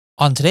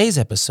On today's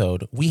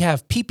episode, we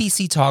have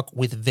PPC Talk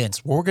with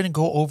Vince, where we're going to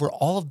go over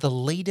all of the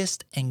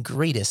latest and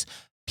greatest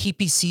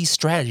PPC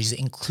strategies,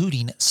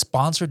 including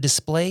sponsored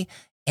display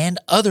and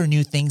other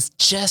new things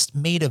just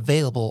made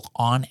available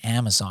on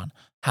Amazon.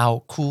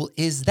 How cool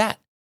is that?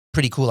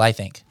 Pretty cool, I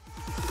think.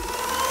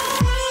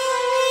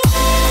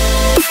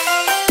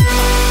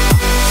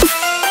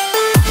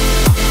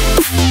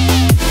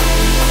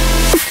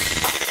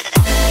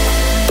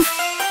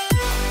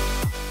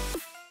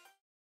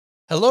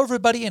 Hello,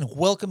 everybody, and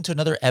welcome to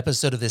another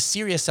episode of the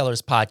Serious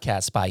Sellers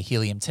Podcast by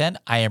Helium 10.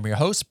 I am your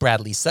host,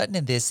 Bradley Sutton,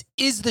 and this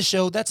is the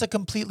show that's a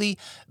completely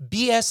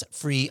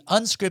BS-free,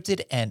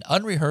 unscripted, and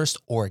unrehearsed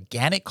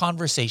organic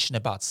conversation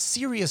about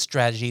serious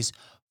strategies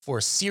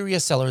for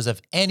serious sellers of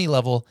any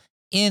level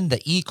in the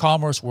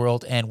e-commerce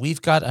world. And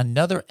we've got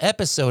another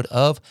episode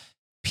of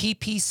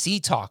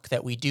PPC Talk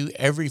that we do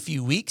every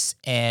few weeks,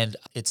 and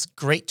it's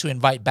great to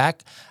invite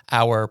back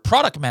our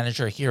product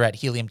manager here at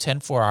Helium 10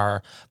 for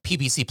our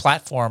PPC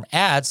platform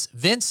ads.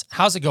 Vince,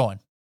 how's it going?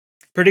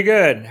 Pretty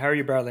good. How are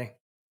you, Bradley?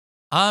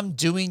 I'm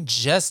doing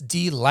just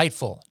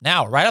delightful.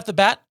 Now, right off the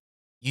bat,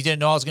 you didn't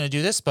know I was going to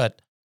do this,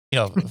 but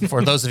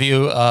for those of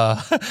you,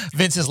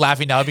 Vince is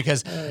laughing now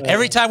because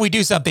every time we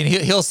do something,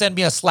 he'll send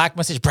me a Slack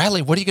message.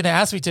 Bradley, what are you going to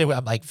ask me today?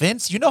 I'm like,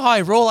 Vince, you know how I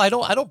roll. I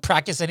don't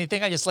practice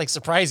anything. I just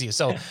surprise you.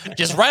 So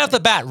just right off the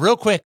bat, real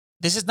quick,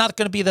 this is not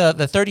going to be the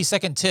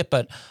 30-second tip,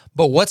 but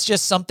what's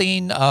just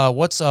something,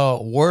 what's a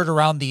word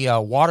around the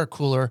water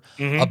cooler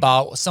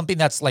about something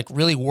that's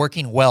really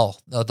working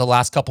well the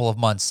last couple of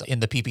months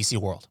in the PPC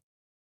world?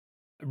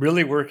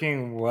 Really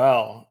working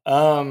well.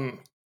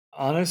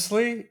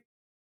 Honestly,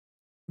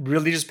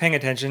 really just paying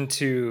attention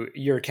to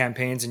your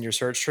campaigns and your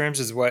search terms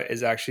is what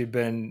has actually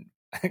been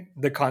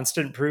the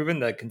consistent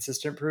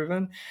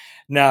proven.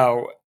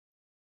 Now,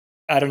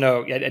 I don't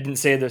know, I didn't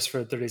say this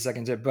for 30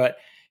 seconds yet, but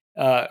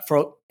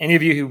for any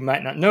of you who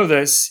might not know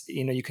this,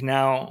 you can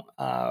now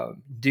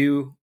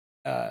do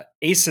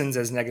ASINs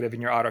as negative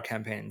in your auto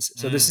campaigns.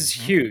 So this is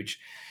huge.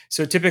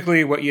 So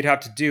typically what you'd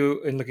have to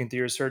do in looking through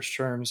your search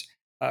terms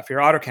for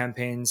your auto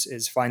campaigns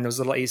is find those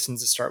little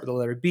ASINs that start with the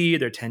letter B.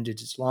 They're 10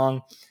 digits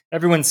long.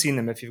 Everyone's seen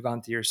them if you've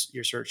gone through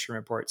your search term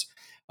reports.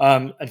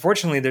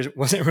 Unfortunately, there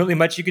wasn't really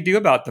much you could do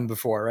about them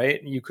before,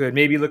 right? You could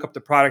maybe look up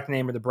the product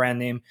name or the brand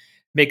name,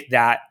 make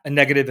that a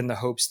negative in the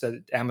hopes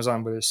that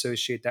Amazon would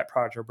associate that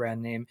product or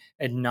brand name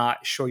and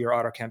not show your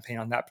auto campaign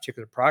on that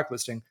particular product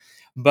listing.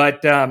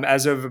 But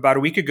as of about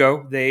a week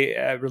ago,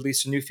 they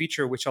released a new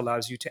feature which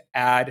allows you to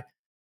add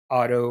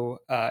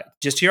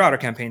just to your auto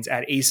campaigns,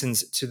 add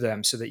ASINs to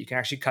them so that you can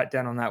actually cut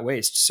down on that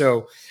waste.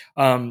 So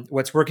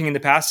what's working in the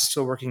past is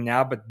still working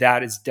now, but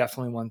that is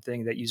definitely one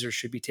thing that users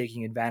should be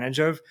taking advantage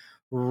of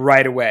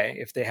right away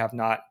if they have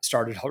not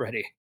started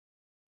already.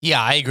 Yeah,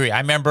 I agree.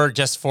 I remember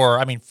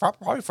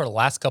probably for the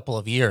last couple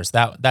of years,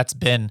 that's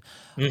been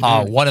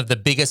one of the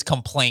biggest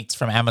complaints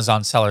from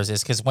Amazon sellers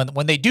is because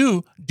when they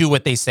do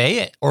what they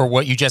say or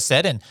what you just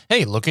said, and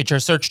hey, look at your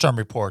search term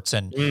reports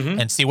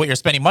and see what you're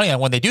spending money on.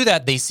 When they do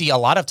that, they see a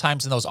lot of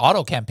times in those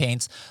auto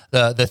campaigns,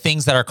 the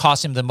things that are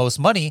costing them the most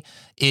money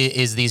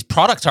is these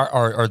product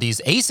or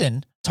these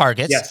ASIN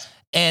targets. Yes.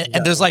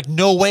 And there's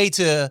no way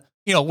to,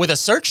 with a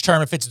search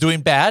term, if it's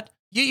doing bad,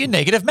 you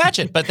negative match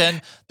it. But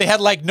then they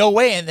had no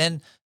way. And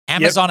then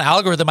Amazon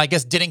algorithm, I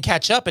guess, didn't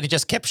catch up, and it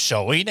just kept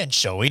showing and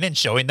showing and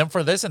showing them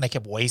for this, and they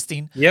kept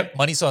wasting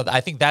money. So I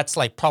think that's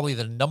probably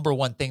the number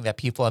one thing that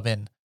people have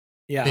been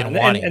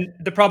wanting. And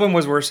the problem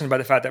was worsened by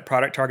the fact that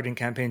product targeting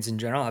campaigns in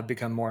general have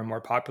become more and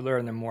more popular,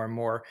 and then more and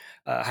more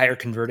higher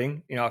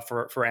converting,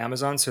 for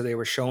Amazon. So they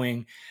were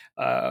showing,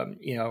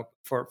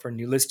 for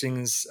new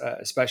listings,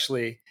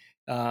 especially.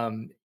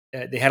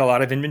 They had a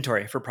lot of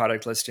inventory for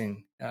product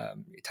listing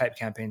type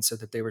campaigns, so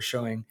that they were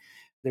showing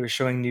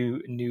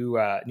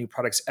new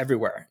products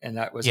everywhere, and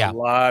that was a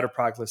lot of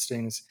product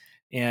listings.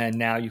 And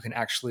now you can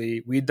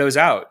actually weed those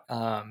out.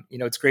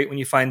 It's great when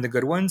you find the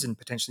good ones, and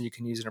potentially you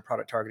can use it in a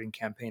product targeting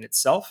campaign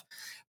itself.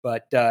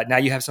 But now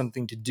you have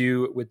something to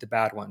do with the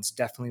bad ones.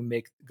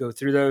 Definitely go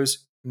through those,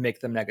 make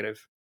them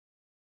negative.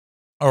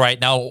 All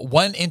right. Now,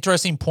 one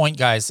interesting point,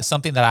 guys,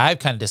 something that I've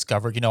kind of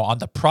discovered, on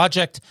the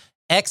Project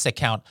X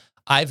account,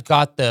 I've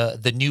got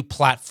the new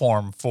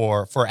platform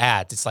for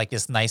ads. It's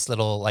this nice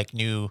little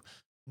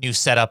new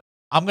setup.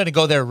 I'm going to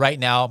go there right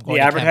now. I'm going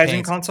the to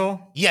advertising campaigns. console?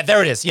 Yeah,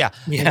 there it is. Yeah.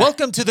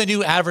 Welcome to the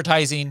new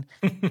advertising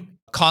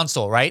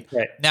console, right?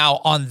 Now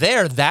on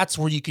there, that's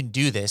where you can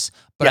do this.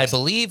 But I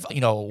believe,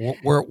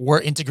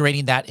 we're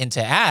integrating that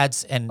into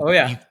ads, and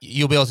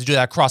you'll be able to do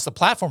that across the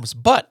platforms.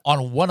 But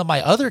on one of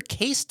my other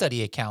case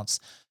study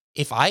accounts,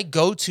 if I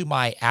go to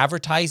my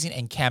advertising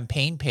and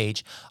campaign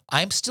page,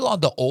 I'm still on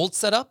the old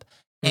setup,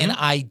 and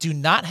I do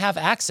not have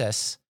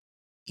access.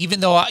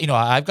 Even though,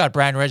 I've got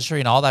brand registry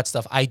and all that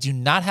stuff, I do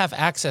not have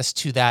access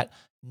to that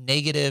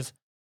negative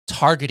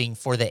targeting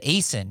for the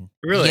ASIN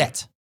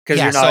yet.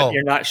 Because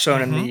you're not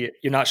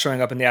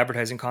showing up in the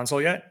advertising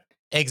console yet.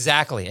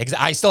 Exactly.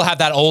 I still have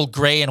that old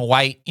gray and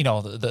white,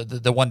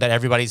 the one that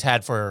everybody's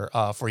had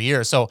for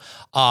years. So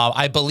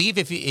I believe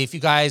if you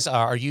guys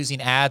are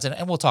using ads,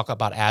 and we'll talk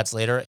about ads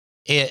later,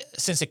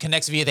 since it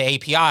connects via the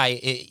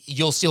API,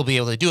 you'll still be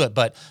able to do it.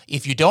 But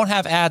if you don't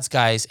have ads,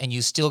 guys, and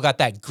you still got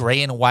that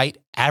gray and white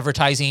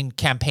advertising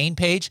campaign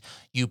page,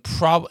 you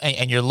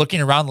and you're looking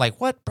around like,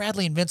 what?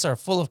 Bradley and Vince are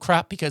full of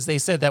crap because they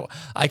said that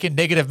I can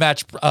negative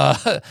match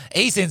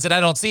ASINs and I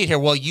don't see it here.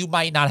 Well, you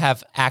might not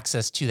have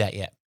access to that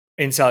yet.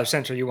 In Seller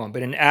Central, you won't,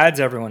 but in ads,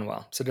 everyone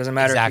will. So it doesn't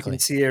matter if you can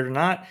see it or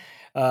not.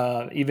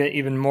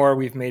 Even more,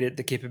 we've made it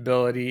the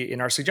capability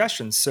in our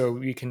suggestions. So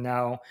we can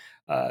now,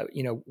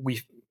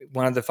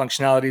 one of the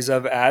functionalities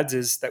of ads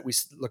is that we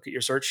look at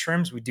your search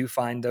terms. We do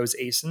find those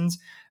ASINs,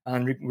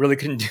 and we really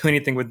couldn't do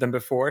anything with them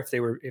before if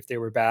they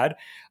were bad.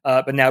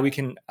 But now we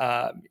can,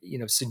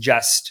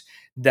 suggest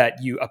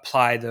that you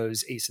apply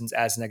those ASINs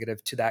as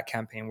negative to that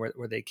campaign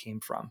where they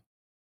came from.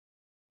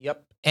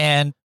 Yep.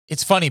 And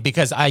it's funny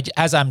because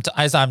as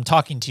I'm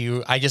talking to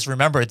you, I just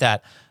remembered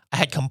that I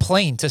had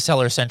complained to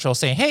Seller Central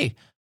saying, "Hey,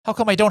 how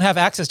come I don't have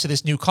access to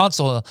this new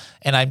console?"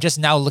 And I'm just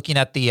now looking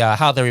at the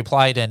how they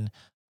replied, and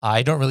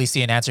I don't really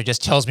see an answer. It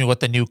just tells me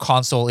what the new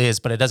console is,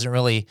 but it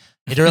really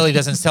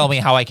doesn't tell me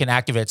how I can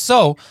activate it.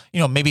 So,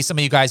 maybe some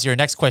of you guys, your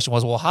next question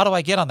was, well, how do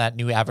I get on that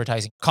new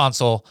advertising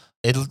console?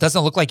 It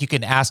doesn't look like you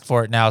can ask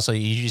for it now, so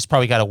you just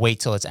probably got to wait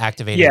till it's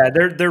activated. Yeah,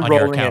 they're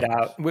rolling it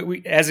out.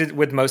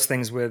 With most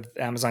things with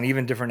Amazon,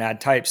 even different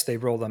ad types, they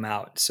roll them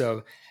out.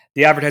 So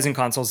the advertising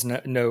consoles,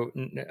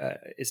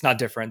 it's not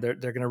different. They're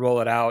going to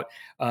roll it out.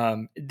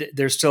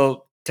 They're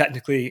still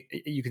technically,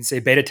 you can say,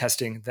 beta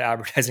testing the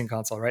advertising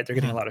console, right? They're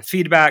getting a lot of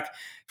feedback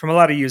from a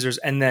lot of users,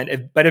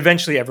 but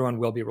eventually everyone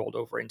will be rolled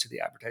over into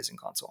the advertising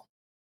console.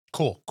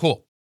 Cool.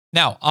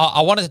 Now,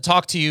 I wanted to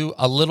talk to you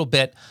a little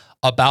bit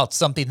about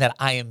something that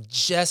I am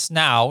just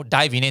now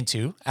diving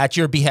into at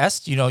your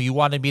behest. You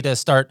wanted me to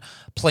start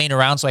playing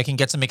around so I can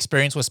get some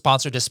experience with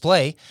sponsored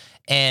display.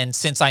 And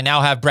since I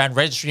now have brand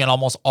registry on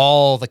almost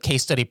all the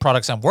case study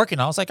products I'm working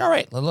on, I was like, all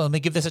right, let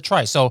me give this a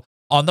try. So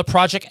on the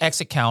Project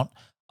X account,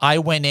 I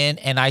went in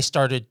and I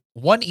started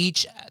one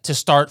each to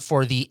start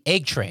for the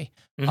egg tray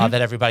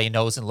that everybody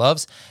knows and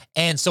loves.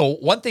 And so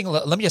one thing,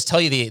 let me just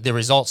tell you the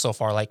results so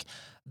far. Like,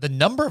 the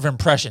number of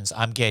impressions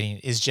I'm getting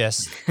is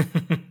just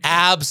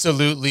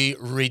absolutely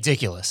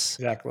ridiculous.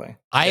 Exactly.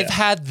 I've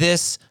had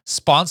this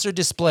sponsored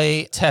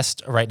display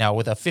test right now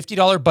with a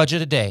 $50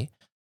 budget a day.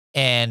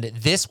 And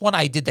this one,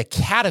 I did the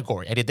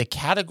category.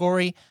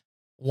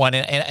 One,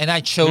 and I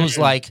chose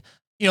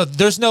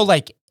there's no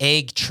like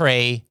egg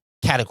tray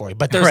category,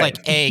 but there's like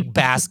egg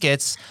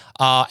baskets.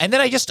 And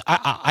then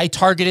I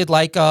targeted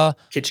like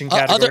kitchen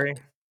category.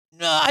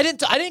 No, I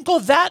didn't go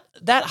that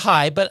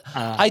high, but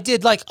I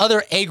did like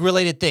other egg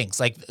related things.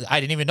 Like, I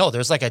didn't even know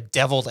there's like a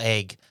deviled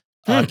egg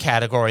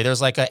category.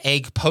 There's like an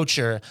egg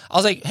poacher. I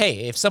was like,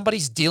 hey, if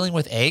somebody's dealing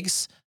with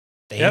eggs,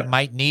 they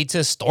might need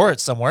to store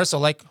it somewhere. So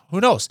like, who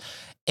knows?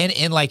 And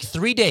in like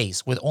 3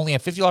 days with only a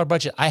 $50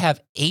 budget, I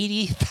have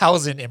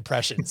 80,000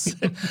 impressions.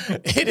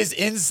 It is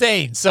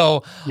insane.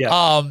 So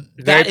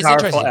very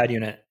powerful ad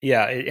unit.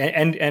 Yeah.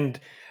 And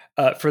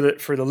for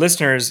the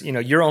listeners,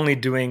 you're only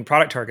doing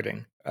product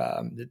targeting.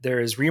 There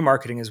is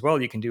remarketing as well.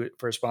 You can do it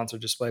for a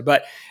sponsored display.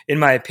 But in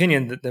my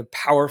opinion,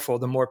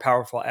 the more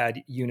powerful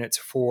ad units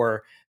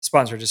for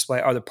sponsored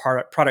display are the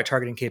product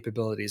targeting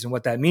capabilities. And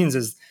what that means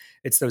is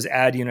it's those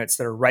ad units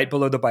that are right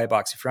below the buy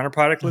box. If you're on a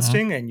product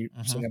listing and you're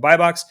seeing a buy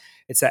box,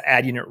 it's that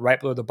ad unit right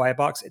below the buy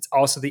box. It's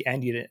also the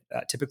ad unit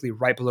typically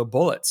right below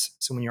bullets.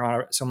 So when you're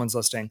on someone's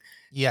listing,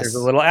 there's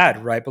a little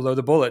ad right below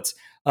the bullets.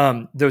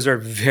 Those are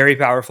very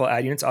powerful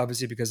ad units,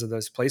 obviously, because of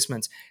those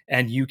placements.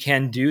 And you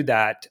can do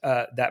that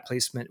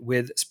placement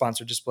with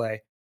sponsored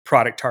display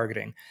product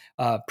targeting.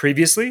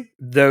 Previously,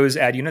 those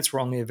ad units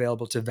were only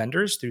available to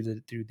vendors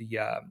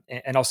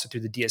and also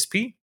through the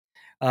DSP.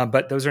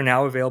 But those are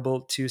now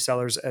available to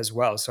sellers as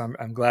well. So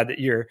I'm glad that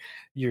you're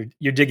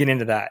digging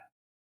into that.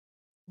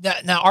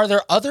 Now, are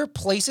there other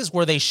places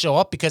where they show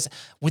up? Because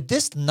with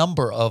this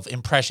number of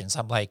impressions,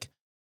 I'm like,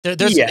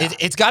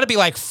 it's got to be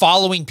like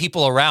following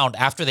people around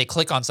after they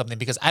click on something,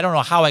 because I don't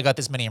know how I got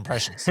this many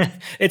impressions.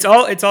 It's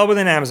all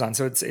within Amazon.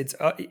 So it's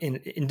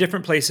in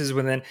different places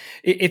within.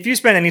 If you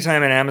spend any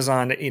time in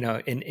Amazon,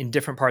 in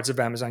different parts of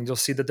Amazon, you'll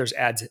see that there's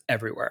ads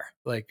everywhere.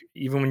 Like,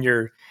 even when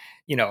you're,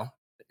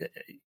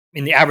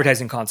 in the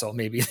advertising console,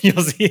 maybe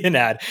you'll see an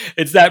ad.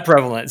 It's that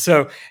prevalent.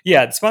 So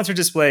yeah, sponsored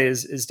display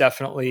is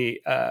definitely,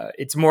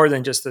 it's more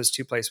than just those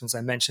two placements I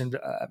mentioned,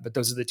 but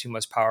those are the two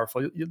most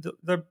powerful.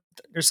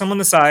 There's some on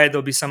the side,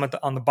 there'll be some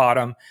on the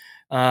bottom.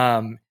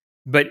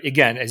 But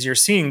again, as you're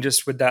seeing,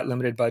 just with that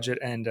limited budget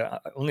and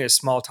only a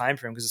small time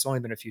frame, because it's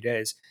only been a few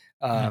days,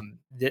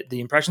 the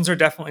impressions are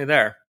definitely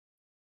there.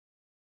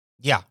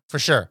 Yeah, for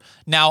sure.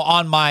 Now,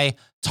 on my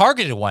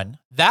targeted one,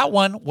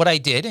 what I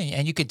did,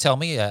 and you could tell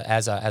me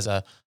as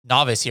a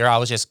novice here, I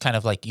was just kind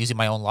of like using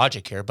my own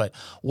logic here. But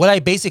what I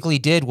basically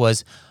did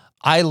was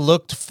I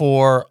looked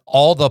for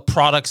all the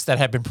products that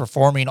have been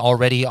performing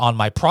already on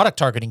my product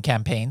targeting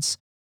campaigns,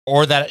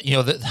 or that,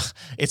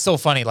 it's so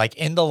funny. Like,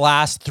 in the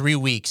last 3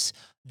 weeks,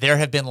 there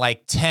have been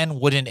like 10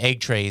 wooden egg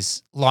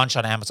trays launched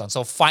on Amazon.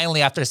 So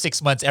finally, after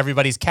 6 months,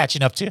 everybody's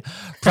catching up to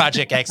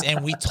Project X.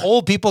 And we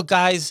told people,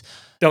 guys,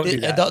 Don't do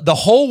that. The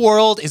whole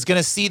world is going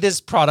to see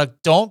this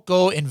product. Don't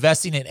go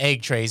investing in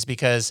egg trays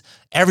because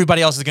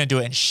everybody else is going to do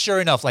it. And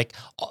sure enough, like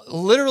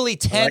literally Like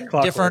 10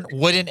 clockwork. different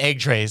wooden egg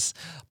trays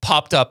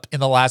popped up in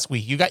the last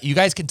week. You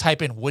guys can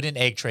type in wooden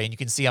egg tray and you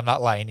can see I'm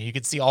not lying. And you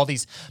can see all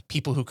these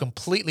people who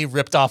completely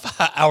ripped off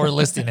our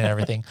listing and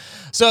everything.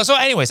 So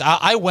anyways,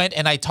 I went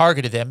and I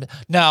targeted them.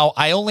 Now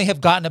I only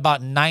have gotten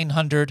about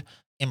 900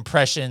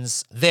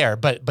 impressions there,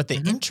 but the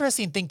Mhm.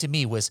 interesting thing to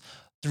me was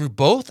through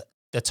both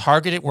the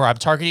targeted where I'm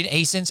targeting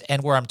ASINs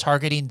and where I'm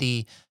targeting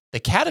the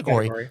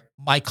category, Category.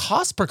 my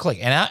cost per click,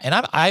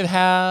 I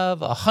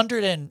have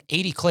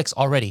 180 clicks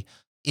already,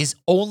 is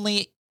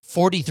only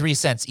 43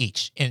 cents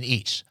each in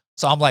each.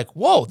 So I'm like,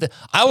 whoa!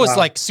 I was Wow.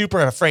 like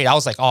super afraid. I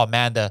was like, oh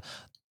man, the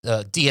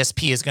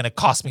DSP is going to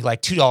cost me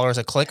like $2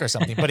 a click or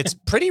something, but it's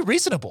pretty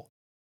reasonable.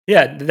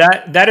 Yeah,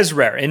 that is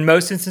rare. In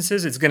most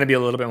instances, it's gonna be a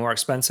little bit more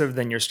expensive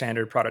than your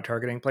standard product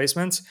targeting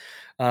placements.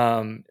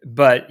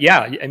 But yeah,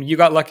 I mean, you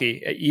got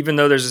lucky. Even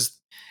though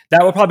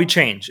that will probably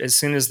change as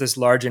soon as this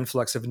large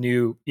influx of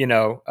new,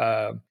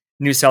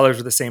 new sellers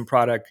with the same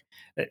product,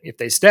 if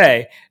they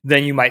stay,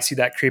 then you might see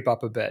that creep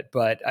up a bit.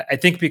 But I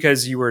think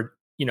because you were,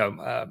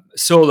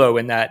 solo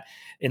in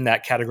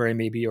that category,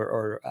 maybe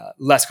or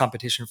less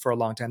competition for a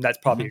long time, that's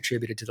probably Mhm.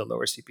 attributed to the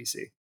lower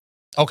CPC.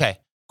 Okay,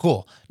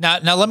 cool. Now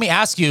let me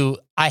ask you.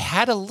 I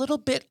had a little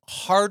bit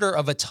harder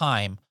of a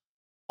time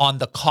on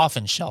the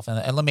coffin shelf,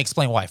 and let me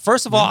explain why.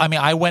 First of all, Mhm. I mean,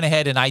 I went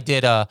ahead and I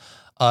did a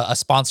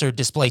sponsored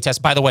display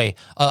test. By the way,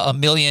 a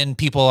million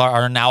people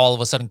are now all of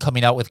a sudden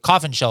coming out with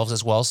coffin shelves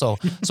as well. So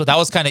that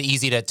was kind of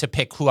easy to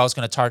pick who I was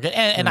going to target,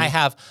 and I Mhm.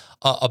 have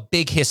a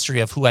big history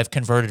of who I've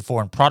converted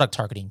for in product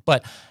targeting.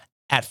 But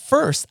at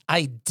first,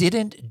 I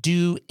didn't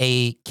do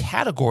a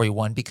category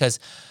one because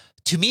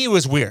to me it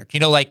was weird.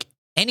 Like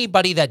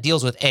anybody that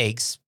deals with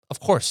eggs, of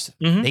course,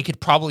 they Mhm. could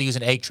probably use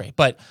an egg tray,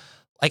 but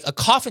like a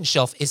coffin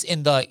shelf is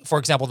in for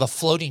example, the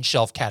floating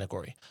shelf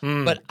category.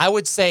 Mm. But I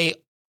would say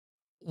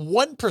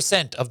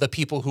 1% of the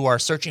people who are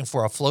searching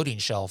for a floating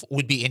shelf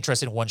would be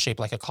interested in one shape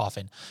like a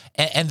coffin.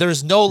 And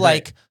there's no Right.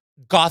 like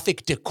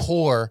gothic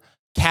decor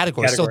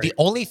category. So Category. the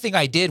only thing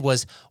I did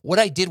was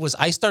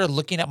I started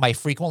looking at my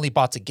frequently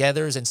bought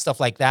togethers and stuff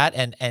like that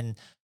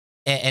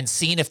and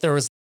seeing if there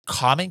was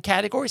common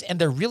categories, and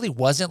there really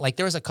wasn't. Like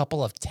there was a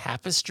couple of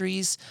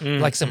tapestries,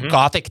 like some Mhm.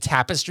 gothic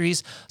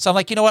tapestries. So I'm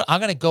like, you know what? I'm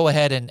gonna go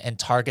ahead and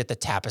target the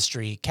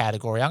tapestry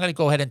category. I'm gonna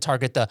go ahead and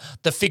target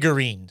the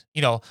figurine.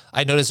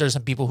 I noticed there's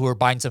some people who are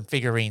buying some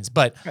figurines,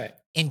 but Right.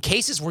 in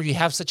cases where you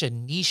have such a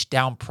niche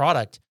down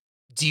product,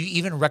 do you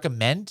even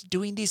recommend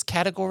doing these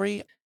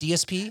category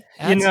DSP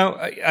ads?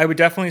 I would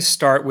definitely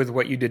start with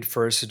what you did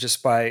first. So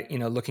just by,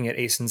 looking at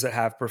ASINs that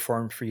have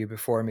performed for you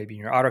before, maybe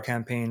in your auto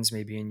campaigns,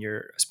 maybe in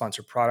your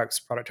sponsored products,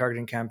 product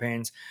targeting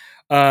campaigns.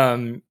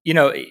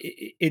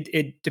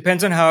 It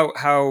depends on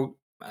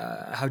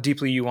how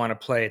deeply you want to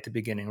play at the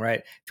beginning, right?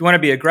 If you want to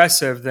be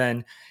aggressive,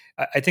 then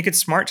I think it's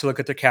smart to look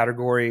at the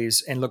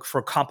categories and look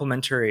for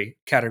complementary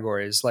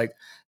categories. Like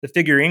the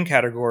figurine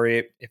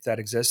category, if that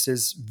exists,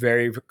 is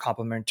very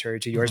complementary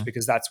to yours Mhm.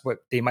 because that's what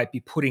they might be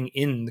putting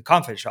in the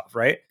confidence shelf,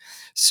 right?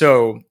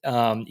 So,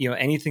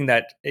 anything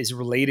that is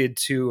related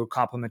to or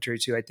complementary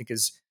to, I think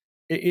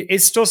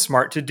it's still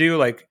smart to do.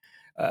 Like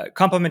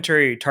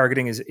complementary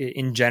targeting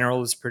in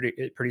general is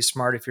pretty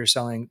smart. If you're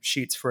selling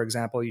sheets, for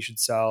example, you should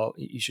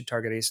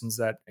target ASINs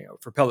that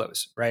for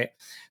pillows, right?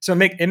 So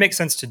it makes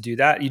sense to do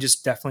that. You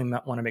just definitely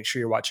want to make sure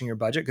you're watching your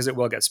budget because it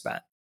will get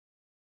spent.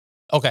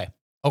 Okay.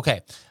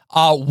 Okay.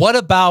 What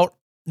about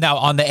now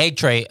on the egg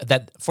tray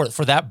that for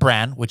that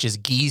brand, which is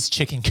Gee's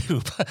Chicken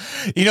Coop?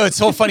 It's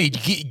so funny.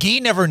 Gee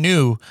never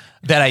knew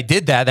that I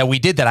did that. That we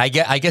did that.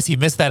 I guess he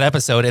missed that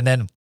episode, and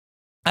then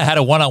I had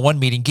a one-on-one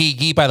meeting.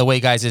 Gee, by the way,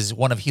 guys, is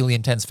one of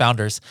Helium 10's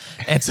founders.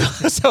 And so,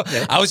 so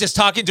Okay. I was just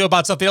talking to him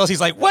about something else.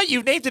 He's like, what?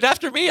 You named it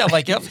after me? I'm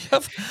like, yep,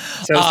 yep.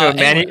 So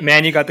Anyway,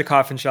 Manny got the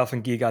coffin shelf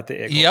and Guy got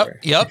the egg yep, holder.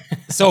 yep.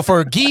 So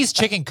for Gee's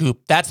Chicken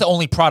Coop, that's the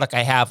only product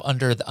I have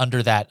under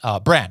that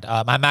brand.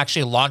 I'm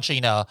actually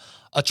launching a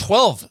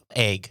 12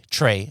 egg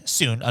tray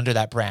soon under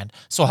that brand.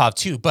 So I'll have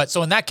two. But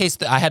so in that case,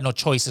 I had no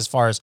choice as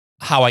far as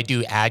how I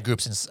do ad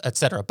groups and et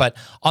cetera. But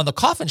on the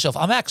coffin shelf,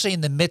 I'm actually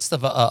in the midst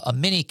of a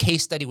mini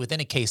case study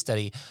within a case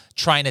study,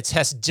 trying to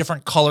test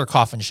different color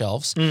coffin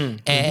shelves. Mm,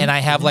 And mhm, I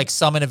have mhm. like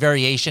some in a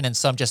variation and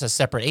some just as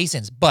separate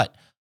ASINs. But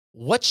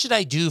what should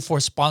I do for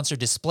sponsored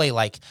display?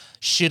 Like,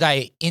 should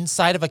I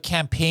inside of a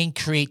campaign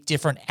create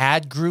different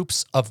ad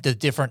groups of the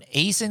different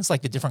ASINs,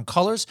 like the different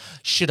colors?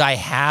 Should I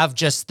have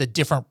just the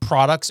different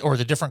products or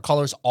the different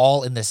colors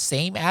all in the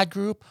same ad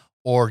group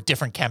or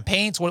different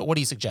campaigns? What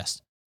do you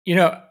suggest? You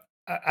know,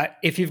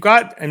 if you've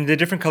got and the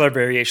different color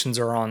variations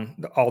are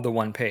on all the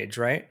one page,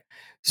 right? Mhm.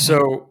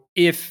 So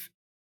if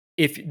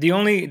the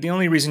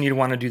only reason you'd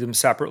want to do them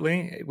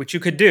separately, which you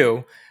could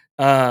do,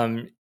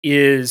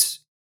 is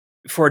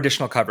for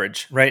additional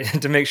coverage, right?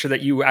 To make sure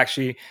that you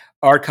actually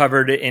are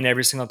covered in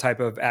every single type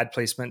of ad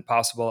placement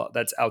possible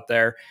that's out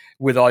there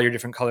with all your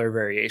different color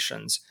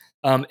variations.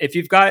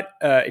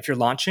 If you're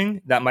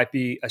launching, that might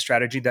be a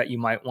strategy that you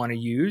might want to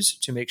use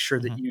to make sure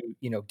that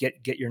Mhm.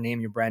 get your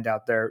name, your brand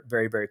out there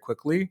very, very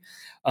quickly.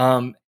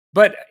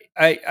 But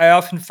I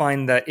often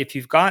find that if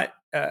you've got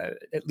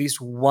at least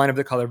one of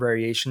the color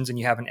variations and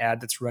you have an ad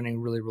that's running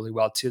really, really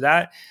well to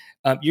that,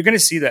 you're going to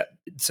see that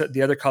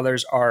the other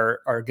colors are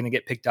going to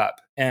get picked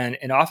up, and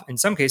off in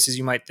some cases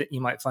you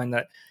might find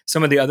that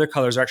some of the other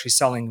colors are actually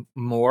selling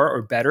more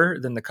or better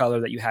than the color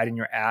that you had in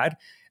your ad,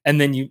 and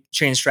then you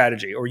change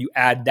strategy or you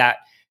add that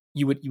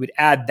you would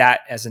add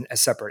that as a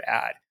separate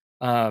ad.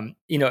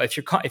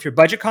 If you're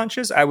budget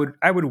conscious, I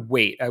would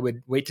wait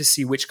to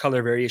see which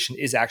color variation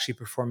is actually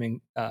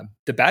performing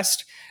the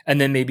best,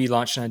 and then maybe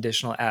launch an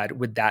additional ad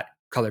with that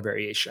color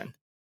variation.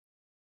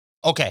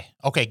 Okay.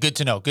 Okay. Good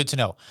to know. Good to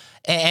know.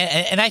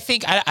 And I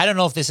think I don't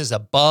know if this is a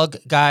bug,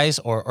 guys,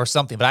 or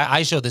something, but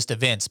I showed this to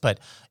Vince, but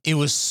it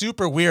was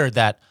super weird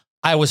that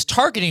I was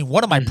targeting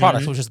one of my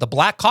products, Hmm. which is the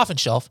black coffin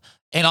shelf,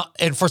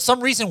 and for some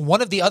reason,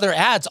 one of the other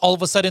ads, all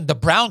of a sudden, the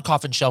brown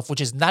coffin shelf,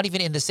 which is not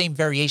even in the same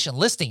variation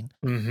listing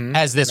Hmm.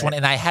 as this Right. one,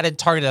 and I hadn't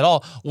targeted at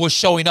all, was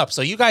showing up.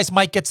 So you guys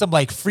might get some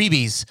like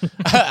freebies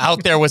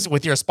out there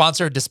with your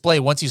sponsored display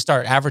once you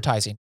start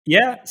advertising.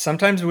 Yeah,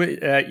 sometimes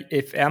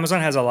if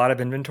Amazon has a lot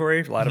of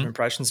inventory, a lot of Mhm.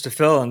 impressions to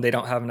fill, and they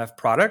don't have enough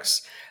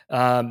products,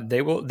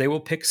 they will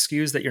pick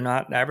SKUs that you're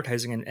not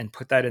advertising and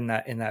put that in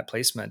that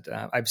placement.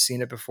 I've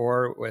seen it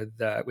before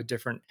with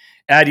different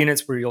ad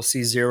units where you'll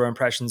see zero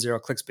impressions, zero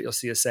clicks, but you'll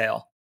see a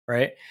sale,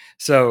 right?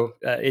 So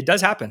it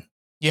does happen.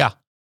 Yeah.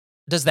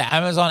 Does the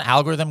Amazon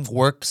algorithm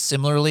work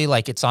similarly?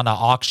 Like it's on an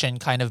auction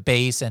kind of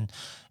base and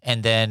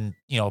then,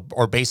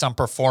 or based on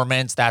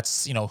performance,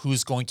 that's,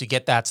 who's going to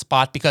get that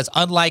spot? Because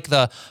unlike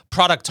the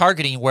product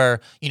targeting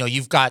where,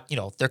 you've got,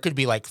 there could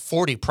be like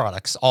 40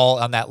 products all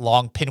on that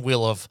long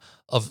pinwheel of,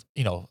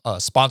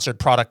 sponsored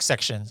product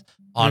section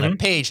on a Hmm.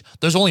 page,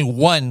 there's only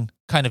one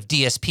kind of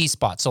DSP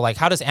spot. So like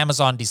how does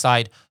Amazon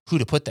decide who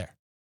to put there?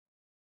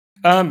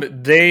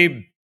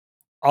 They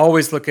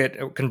always look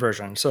at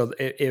conversion. So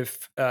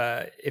if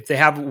they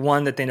have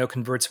one that they know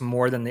converts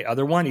more than the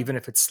other one, even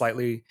if it's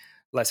slightly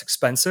less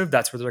expensive,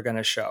 that's what they're going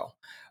to show.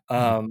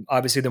 Hmm.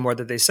 Obviously, the more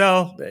that they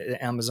sell,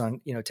 Amazon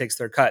takes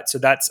their cut. So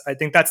I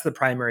think that's the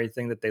primary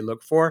thing that they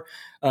look for.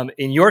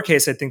 In your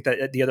case, I think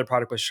that the other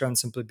product was shown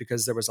simply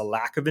because there was a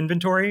lack of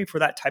inventory for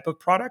that type of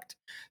product.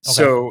 Okay.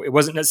 So it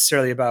wasn't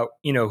necessarily about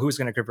who's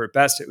going to convert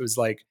best. It was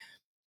like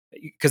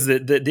because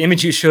the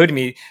image you showed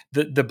me,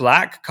 the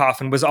black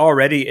coffin was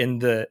already in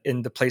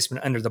the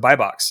placement under the buy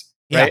box,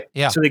 Yeah. right?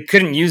 Yeah. So they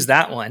couldn't use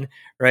that one,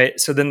 right?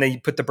 So then they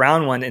put the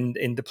brown one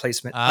in the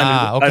placement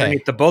Ah, okay.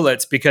 underneath the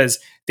bullets because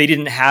they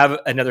didn't have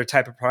another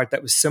type of product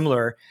that was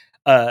similar,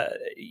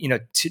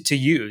 to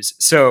use.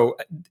 So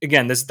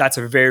again, that's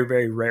a very,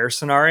 very rare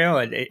scenario,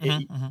 and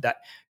Hmm. Hmm. that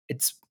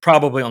it's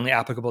probably only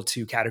applicable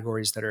to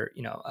categories that are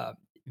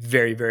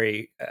very,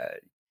 very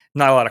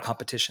not a lot of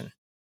competition.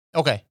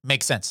 Okay,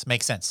 makes sense.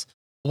 Makes sense.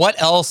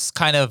 What else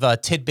kind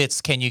of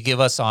tidbits can you give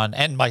us on,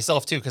 and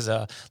myself too, because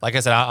like I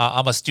said,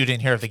 I'm a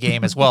student here of the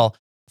game as well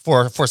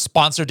for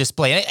sponsor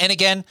display. And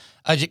again,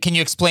 can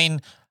you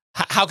explain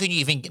how can you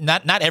even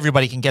not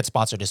everybody can get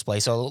sponsor display?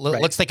 So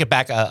Right. let's take it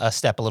back a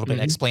step a little bit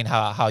and Mhm. explain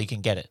how you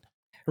can get it.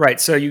 Right.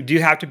 So you do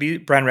have to be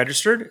brand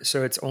registered.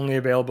 So it's only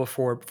available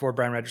for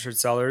brand registered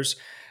sellers.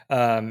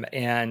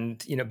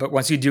 And but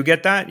once you do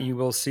get that, you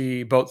will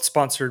see both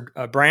sponsored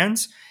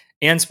brands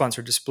and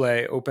sponsored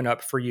display open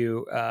up for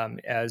you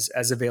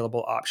as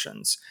available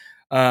options.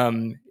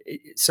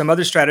 Some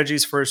other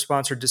strategies for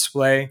sponsored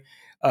display.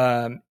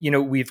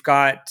 We've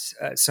got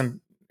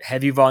some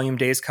heavy volume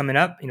days coming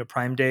up.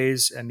 Prime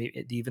days and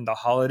even the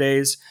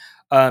holidays.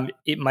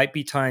 It might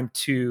be time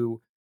to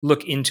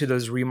look into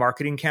those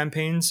remarketing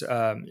campaigns,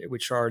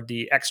 which are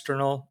the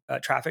external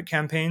traffic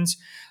campaigns.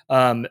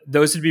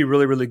 Those would be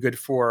really, really good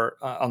for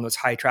on those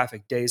high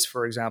traffic days,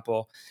 for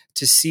example,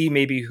 to see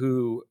maybe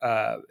who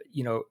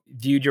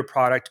viewed your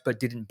product but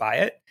didn't buy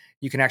it.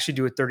 You can actually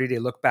do a 30-day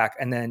look back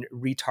and then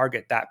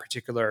retarget that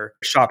particular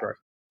shopper.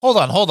 Hold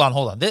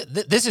on.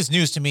 This is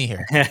news to me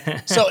here.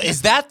 So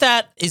is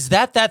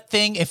that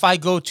thing if I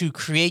go to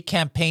create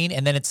campaign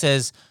and then it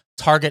says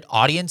target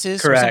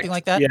audiences or something Correct.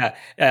 like that?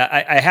 Yeah.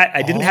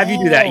 I didn't have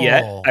you do that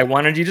yet. I Oh,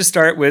 wanted you to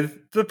start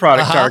with the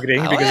product uh-huh.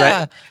 targeting Oh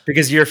yeah.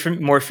 because you're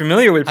more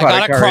familiar with I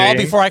product gotta crawl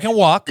targeting. before I can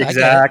walk. I get it.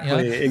 Yeah.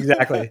 Exactly,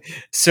 exactly.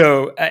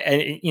 So,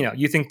 and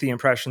you think the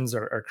impressions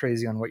are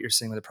crazy on what you're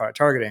seeing with the product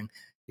targeting.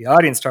 The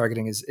audience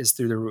targeting is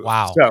through the roof.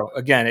 Wow. So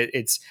again,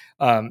 it's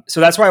so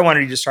that's why I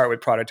wanted you to start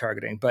with product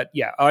targeting. But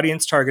yeah,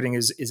 audience targeting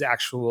is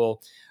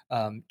actual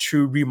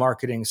true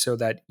remarketing, so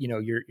that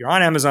you're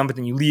on Amazon, but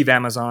then you leave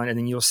Amazon, and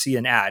then you'll see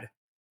an ad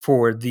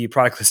for the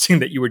product listing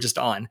that you were just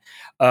on.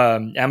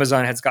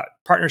 Amazon has got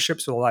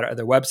partnerships with a lot of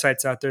other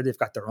websites out there. They've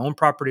got their own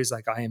properties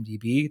like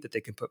IMDb that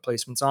they can put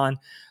placements on.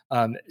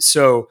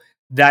 So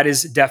that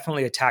is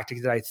definitely a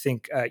tactic that I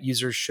think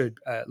users should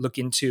look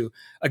into.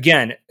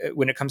 Again,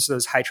 when it comes to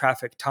those high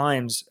traffic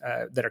times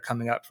that are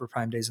coming up for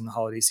Prime Days and the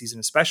holiday season,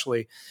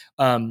 especially,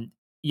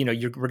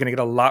 we're going to get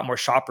a lot more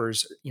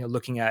shoppers,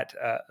 looking at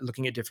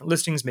different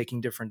listings,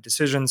 making different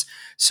decisions.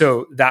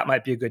 So that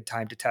might be a good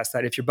time to test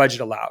that if your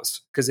budget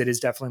allows, because it is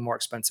definitely more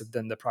expensive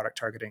than the product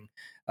targeting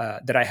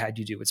that I had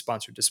you do with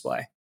sponsored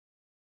display.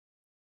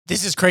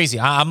 This is crazy.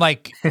 I'm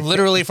like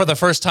literally for the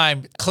first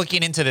time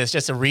clicking into this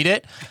just to read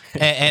it.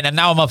 And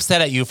now I'm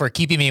upset at you for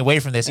keeping me away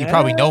from this. You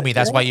probably know me.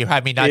 That's why you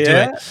had me not do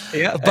Yeah, it.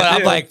 yeah, I But I'm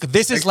do. like,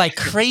 this is like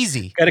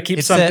crazy. Got to keep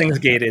It some said, things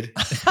gated.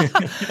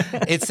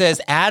 it says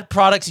add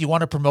products you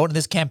want to promote in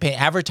this campaign,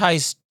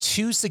 advertise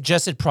 2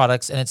 suggested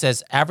products. And it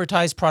says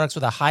advertise products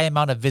with a high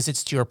amount of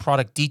visits to your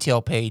product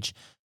detail page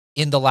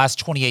in the last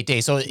 28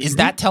 days. So is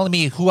that telling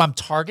me who I'm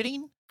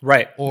targeting?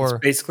 Right. It's Or,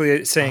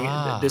 basically saying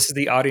ah. this is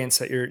the audience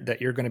that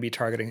you're going to be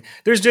targeting.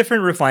 There's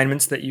different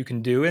refinements that you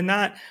can do in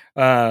that.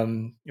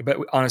 But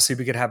honestly,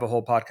 we could have a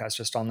whole podcast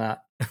just on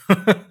that.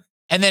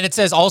 And then it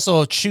says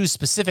also choose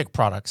specific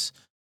products.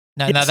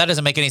 Now Yes. that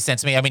doesn't make any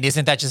sense to me. I mean,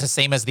 isn't that just the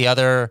same as the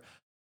other,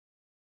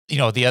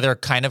 the other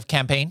kind of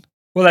campaign?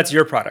 Well, that's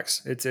your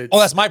products. Oh, It's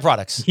that's my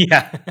products.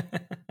 yeah.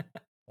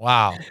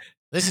 Wow.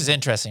 This is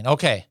interesting.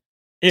 Okay.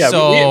 Yeah,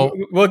 So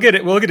we'll get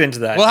into we'll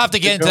that. have to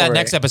get into Don't that worry.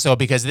 next episode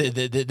because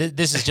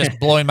this is just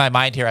blowing my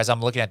mind here as I'm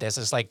looking at this.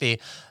 It's like the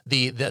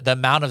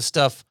amount of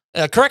stuff.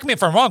 Correct me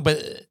if I'm wrong, but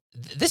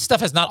this stuff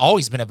has not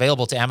always been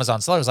available to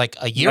Amazon sellers. Like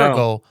a year No.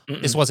 ago,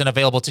 this wasn't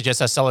available to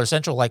just a Seller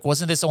Central. Like,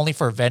 wasn't this only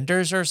for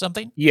vendors or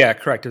something? Yeah,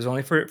 correct. It was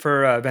only for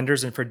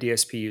vendors and for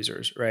DSP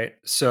users, right?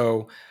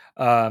 So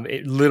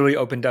it literally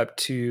opened up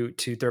to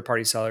third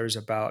party sellers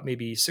about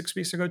maybe 6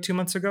 weeks ago, 2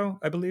 months ago,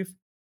 I believe.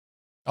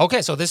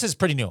 Okay, so this is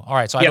pretty new. All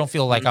right, so I Yep. don't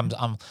feel like Mhm.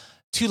 I'm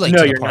too late No,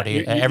 to the you're not. party.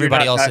 You're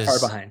Everybody not else that far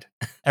is behind.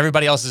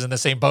 everybody else is in the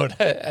same boat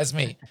as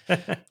me.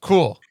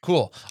 Cool.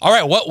 All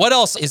right, what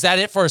else is that?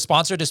 It for a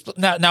sponsor display?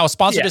 Now a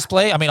sponsor Yeah.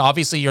 display. I mean,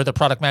 obviously you're the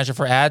product manager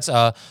for ads.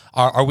 Are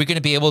we going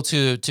to be able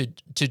to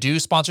do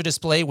sponsor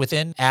display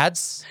within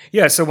ads?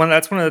 Yeah, so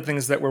that's one of the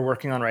things that we're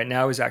working on right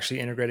now is actually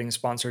integrating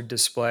sponsored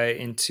display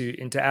into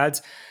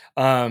ads.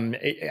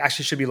 It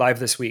actually should be live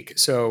this week.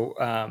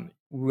 So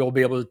we'll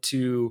be able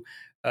to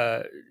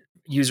uh,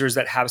 users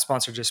that have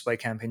sponsored display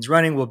campaigns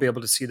running, we'll be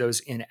able to see those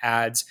in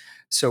ads.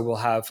 So we'll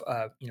have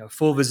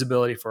full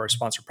visibility for our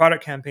sponsored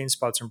product campaigns,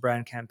 sponsored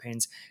brand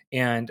campaigns,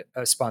 and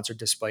sponsored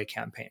display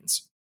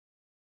campaigns.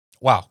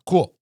 Wow,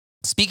 cool.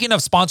 Speaking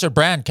of sponsored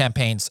brand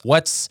campaigns,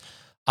 what's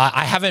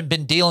I haven't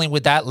been dealing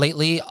with that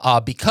lately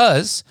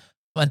because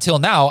until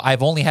now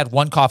I've only had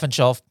one coffin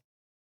shelf.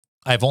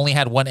 I've only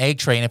had one egg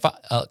tray. And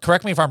if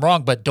correct me if I'm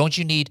wrong, but don't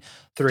you need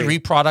 3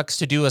 products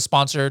to do a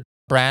sponsored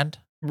brand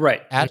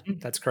Right. ad?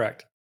 That's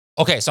correct.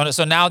 Okay, so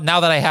now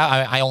that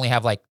I only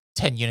have like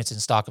 10 units in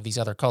stock of these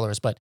other colors,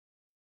 but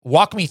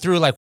walk me through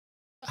like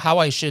how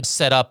I should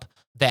set up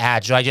the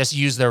ad. Should I just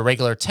use their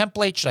regular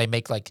template? Should I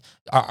make like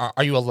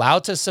are you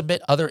allowed to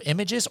submit other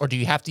images or do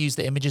you have to use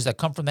the images that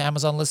come from the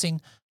Amazon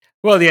listing?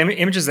 Well, the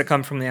images that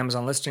come from the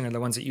Amazon listing are the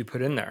ones that you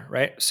put in there,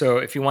 right? So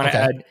if you want to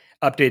Okay.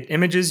 add update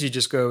images, you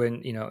just go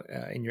in,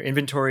 in your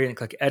inventory and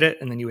click edit,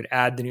 and then you would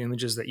add the new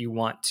images that you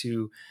want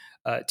to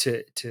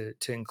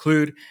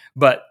include.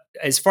 But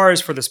as far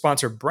as for the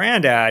sponsored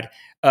brand ad,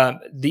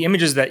 the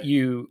images that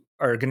you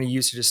are going to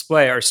use to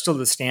display are still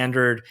the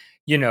standard,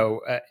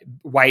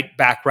 white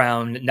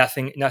background,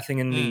 nothing in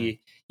Mm. the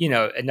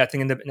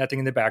nothing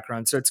in the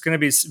background. So it's going to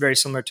be very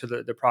similar to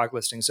the product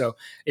listing. So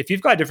if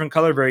you've got different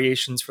color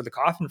variations for the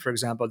coffin, for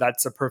example,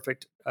 that's a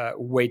perfect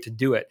way to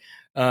do it.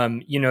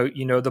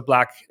 The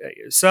black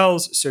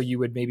sells, so you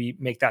would maybe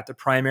make that the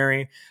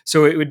primary.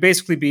 So it would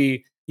basically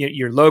be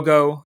your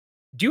logo.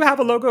 Do you have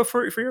a logo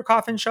for your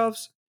coffin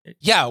shelves?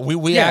 Yeah,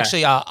 we Yeah.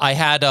 actually I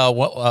had a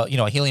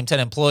Helium 10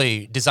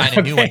 employee design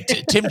a new one.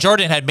 Okay. Tim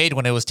Jordan had made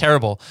one. It was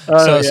terrible.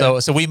 Oh So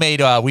yeah. we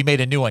made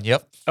a new one.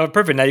 Yep. Oh,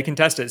 perfect. Now you can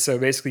test it. So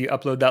basically, you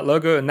upload that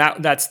logo, and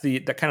that's the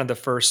kind of the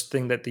first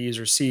thing that the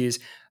user sees.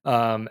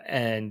 And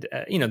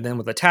then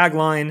with a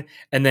tagline,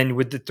 and then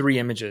with the 3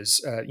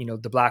 images,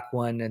 the black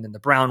one, and then the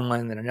brown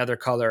one, and then another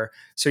color.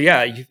 So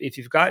yeah, if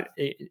you've got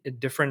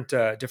different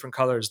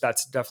colors,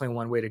 that's definitely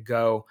one way to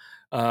go.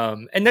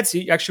 And that's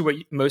actually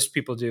what most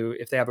people do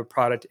if they have a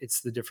product. It's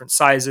the different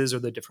sizes or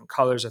the different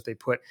colors that they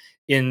put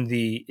in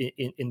the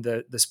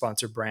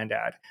sponsored brand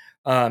ad.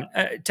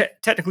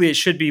 Technically, it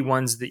should be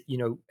ones that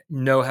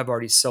have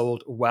already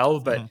sold well,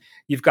 but Mhm.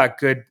 you've got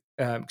good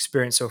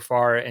experience so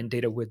far and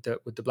data with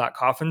the black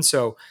coffin.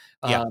 So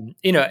Yeah.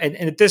 and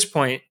at this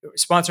point,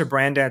 sponsored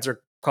brand ads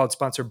are called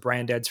sponsored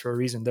brand ads for a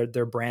reason.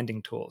 They're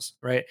branding tools,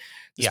 right?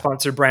 The Yeah.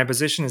 sponsored brand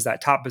position is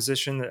that top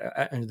position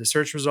under the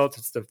search results.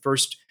 It's the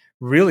first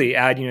really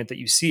ad unit that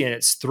you see, and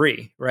it's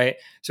 3, right?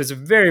 So it's a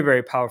very,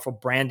 very powerful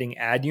branding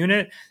ad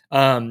unit.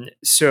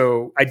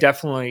 So I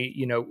definitely,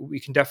 we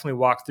can definitely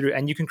walk through,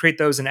 and you can create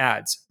those in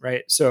ads,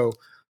 right? So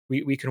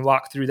we can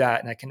walk through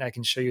that, and I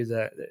can show you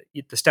the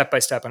step by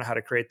step on how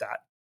to create that.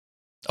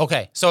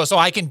 Okay. So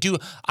I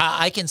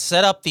can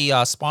set up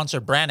the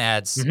sponsored brand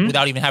ads Mhm.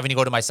 without even having to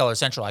go to my Seller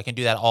Central. I can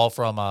do that all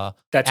from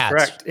That's ads.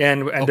 correct.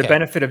 And the Okay.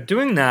 benefit of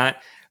doing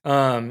that,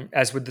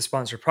 as with the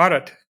sponsored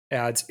product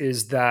ads,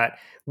 is that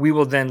we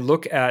will then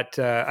look at,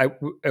 I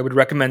would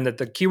recommend that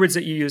the keywords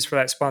that you use for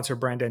that sponsor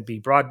brand ad be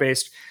broad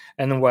based.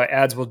 And then what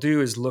ads will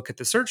do is look at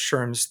the search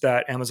terms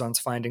that Amazon's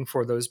finding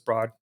for those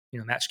broad,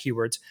 match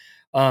keywords.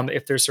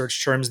 If there's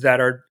search terms that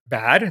are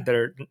bad, that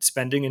are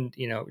spending and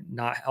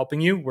not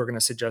helping you, we're going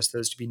to suggest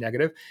those to be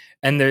negative.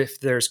 And if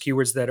there's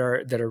keywords that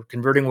are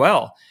converting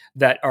well,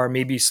 that are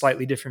maybe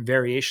slightly different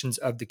variations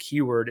of the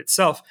keyword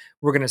itself,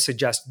 we're going to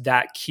suggest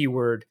that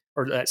keyword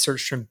or that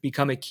search term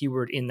become a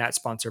keyword in that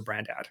sponsor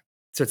brand ad.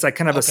 So it's like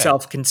kind of a Okay.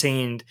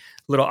 self-contained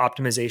little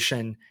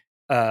optimization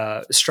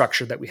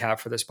structure that we have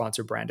for the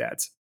sponsor brand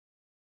ads.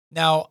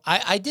 Now,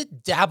 I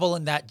did dabble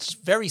in that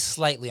very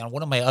slightly on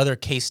one of my other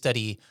case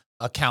study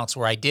accounts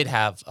where I did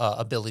have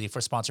ability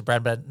for sponsored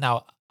brand. But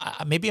now,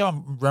 maybe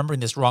I'm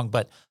remembering this wrong,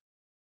 but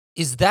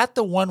is that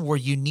the one where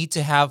you need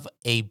to have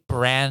a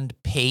brand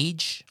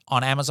page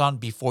on Amazon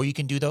before you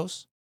can do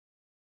those?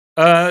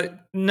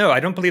 No, I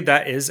don't believe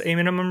that is a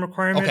minimum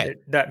requirement. Okay.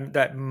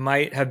 That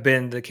might have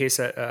been the case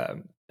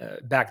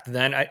back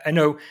then. I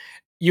know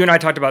you and I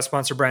talked about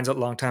sponsor brands a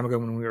long time ago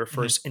when we were Mhm.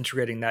 first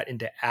integrating that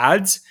into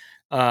ads.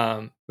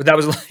 But that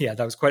was yeah,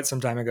 that was quite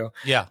some time ago.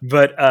 Yeah.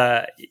 But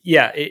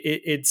yeah,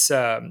 it's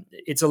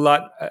a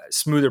lot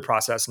smoother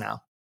process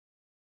now.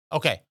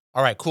 Okay.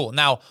 All right. Cool.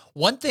 Now,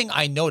 one thing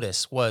I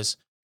noticed was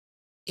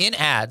in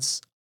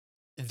ads,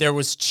 there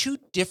was two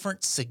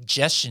different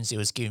suggestions it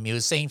was giving me. It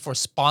was saying for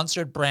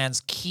sponsored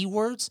brands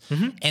keywords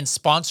Mhm. and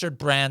sponsored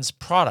brands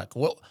product.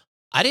 Well,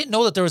 I didn't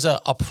know that there was a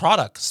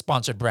product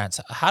sponsored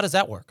brands. How does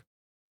that work?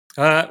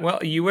 Well,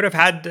 you would have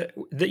had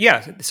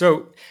yeah.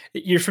 So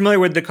you're familiar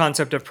with the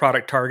concept of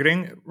product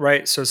targeting,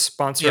 right? So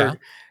Yeah.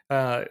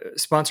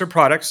 sponsored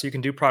products. You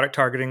can do product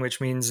targeting, which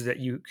means that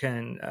you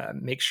can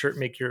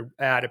make your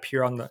ad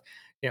appear on the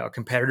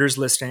competitor's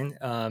listing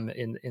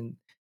in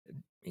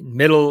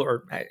middle,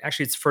 or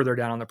actually it's further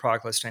down on the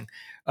product listing.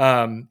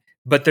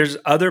 But there's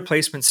other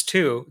placements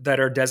too that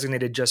are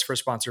designated just for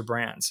sponsor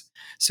brands.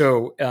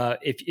 So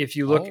if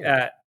you look Oh.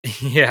 at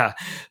yeah,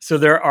 so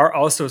there are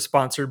also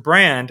sponsored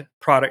brand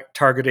product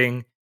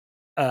targeting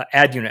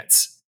ad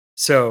units.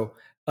 So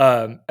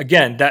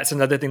again, that's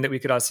another thing that we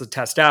could also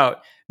test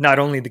out. Not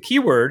only the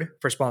keyword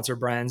for sponsor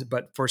brands,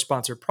 but for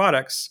sponsor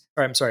products,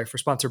 or I'm sorry, for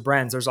sponsor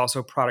brands, there's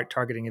also product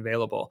targeting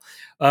available.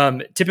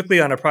 Typically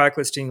on a product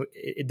listing,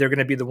 they're going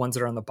to be the ones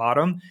that are on the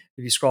bottom.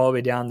 If you scroll all the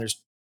way down,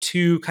 there's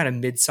two kind of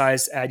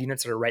mid-sized ad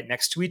units that are right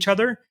next to each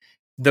other.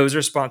 Those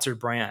are sponsored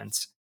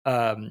brands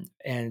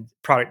and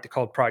product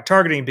called product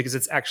targeting because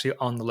it's actually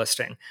on the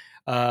listing.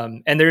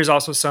 And there's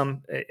also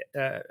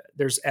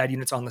there's ad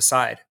units on the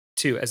side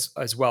too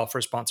as well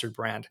for sponsored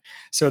brand.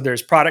 So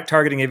there's product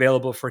targeting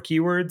available for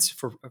keywords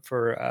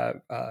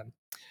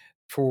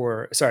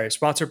for sorry,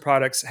 sponsored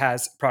products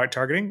has product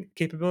targeting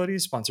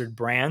capabilities, sponsored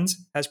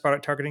brands has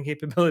product targeting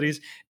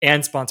capabilities,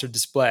 and sponsored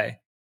display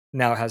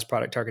now has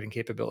product targeting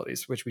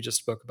capabilities, which we just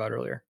spoke about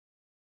earlier.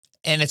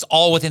 And it's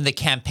all within the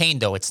campaign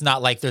though. It's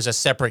not like there's a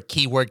separate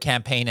keyword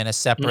campaign and a Mm-mm.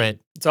 separate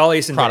It's all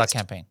ASIN product based.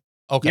 campaign.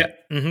 Yeah,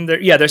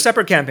 Okay. they're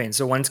separate campaigns.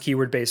 So one's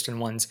keyword based and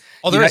one's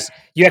Oh, you there ha- is.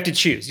 you have to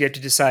choose. You have to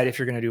decide if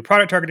you're going to do a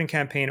product targeting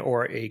campaign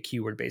or a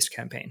keyword based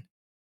campaign.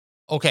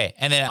 Okay.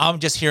 And then I'm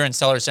just here in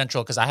Seller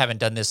Central because I haven't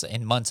done this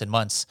in months and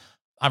months.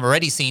 I'm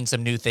already seeing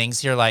some new things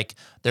here. Like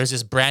there's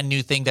this brand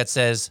new thing that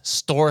says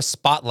store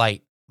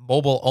spotlight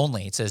mobile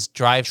only. It says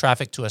drive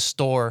traffic to a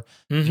store,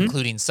 Hmm.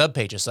 including sub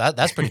pages. So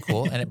that's pretty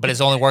cool. But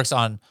it only works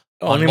on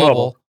Only mobile,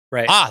 mobile.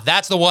 right? Ah,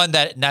 that's the one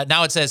that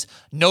now it says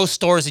no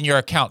stores in your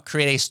account.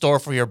 Create a store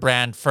for your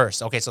brand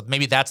first. Okay, so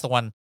maybe that's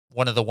one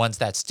of the ones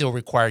that still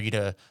require you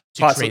to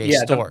create Possibly, a yeah,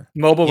 the store.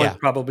 mobile Yeah. would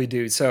probably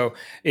do. So,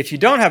 if you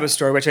don't have a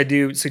store, which I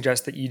do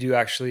suggest that you do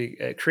actually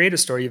create a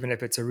store, even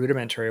if it's a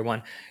rudimentary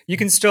one, you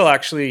can still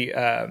actually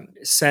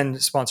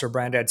send sponsor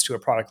brand ads to a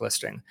product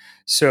listing.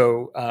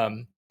 So,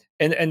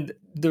 and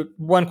the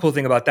one cool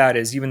thing about that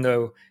is even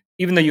though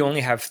you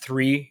only have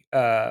three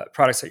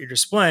products that you're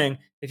displaying,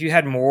 if you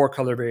had more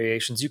color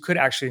variations, you could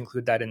actually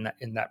include that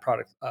in that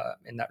product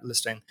in that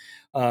listing,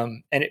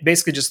 and it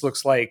basically just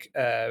looks like.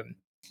 Uh,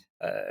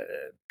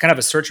 Kind of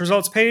a search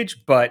results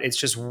page, but it's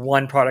just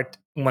one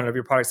of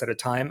your products at a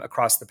time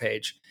across the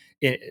page,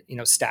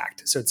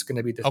 stacked. So it's going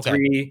to be the Okay.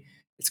 three.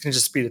 It's going to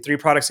just be the three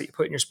products that you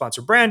put in your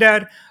sponsor brand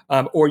ad,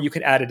 or you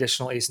could add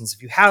additional ASINs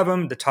if you have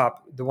them.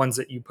 The ones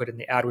that you put in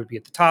the ad would be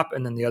at the top,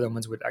 and then the other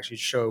ones would actually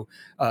show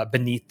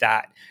beneath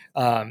that.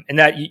 And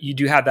that you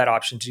do have that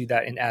option to do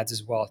that in ads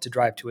as well, to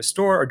drive to a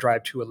store or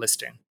drive to a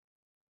listing.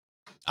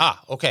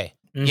 Ah, okay.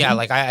 Yeah, Hmm.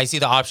 like I see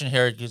the option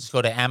here. You just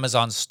go to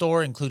Amazon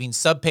store, including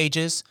sub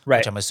pages, which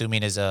Right, I'm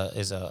assuming is a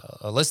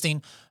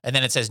listing, and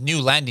then it says new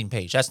landing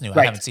page. That's new. I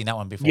right. haven't seen that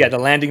one Yeah, before. the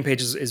landing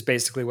page is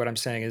basically what I'm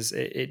saying is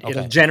it'll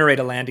Okay. generate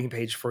a landing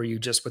page for you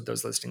just with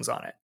those listings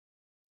on it.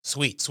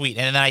 Sweet, sweet.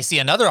 And then I see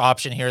another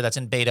option here that's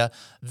in beta,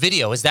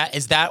 video. Is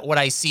that what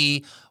I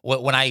see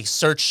when I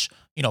search,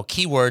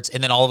 keywords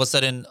and then all of a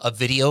sudden a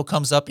video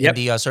comes up in Yep,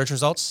 the search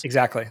results?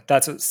 exactly.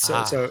 That's what, so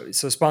Ah, so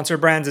so sponsor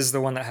brands is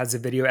the one that has the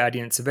video ad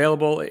units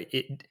available.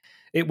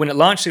 when it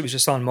launched, it was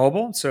just on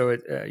mobile. So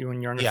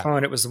when you're on your Yeah.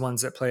 phone, it was the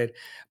ones that played.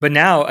 But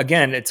now,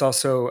 again, it's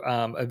also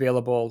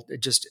available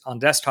just on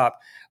desktop.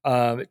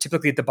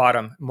 Typically at the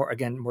bottom,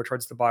 more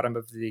towards the bottom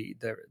of the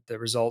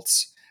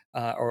results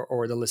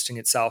or the listing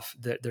itself.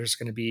 There's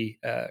going to be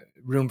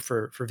room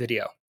for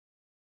video.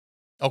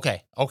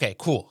 Okay. Okay.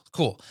 Cool.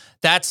 Cool.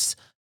 That's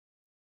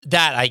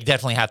that I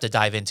definitely have to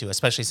dive into,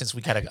 especially since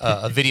we got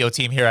a video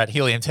team here at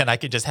Helium 10. I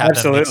could just have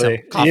them make some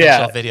Absolutely. coffee Yeah.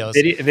 shelf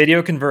videos.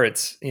 Video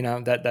converts,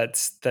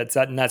 that's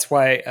that. And that's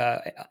why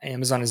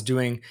Amazon is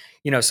doing,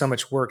 so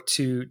much work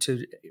to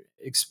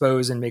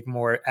expose and make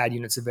more ad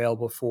units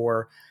available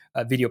for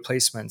video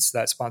placements.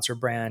 That sponsor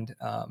brand,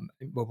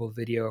 mobile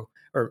video,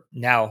 or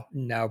now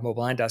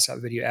mobile and desktop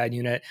video ad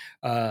unit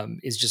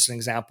is just an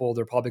example.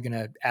 They're probably going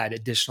to add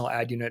additional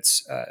ad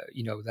units,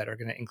 that are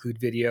going to include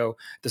video.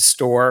 The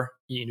store,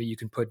 you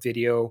can put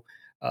video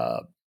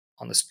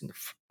on this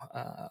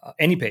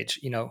any page,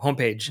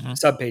 homepage, Mhm.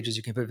 sub pages,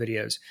 you can put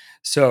videos.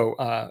 So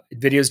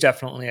videos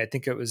definitely. I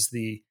think it was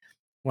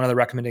one of the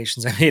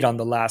recommendations I made on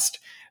the last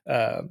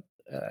uh,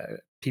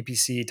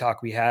 PPC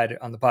talk we had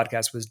on the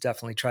podcast was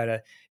definitely try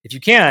to, if you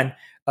can,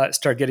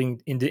 start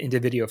getting into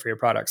video for your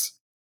products.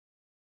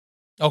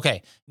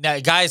 Okay, now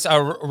guys,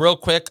 real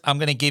quick, I'm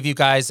gonna give you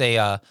guys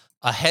a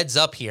heads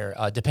up here,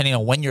 depending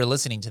on when you're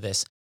listening to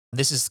this.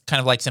 This is kind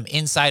of like some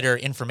insider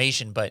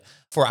information, but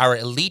for our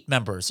elite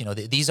members,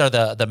 these are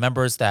the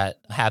members that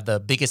have the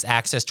biggest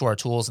access to our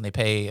tools, and they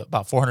pay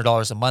about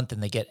 $400 a month,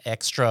 and they get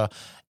extra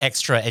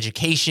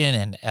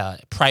education and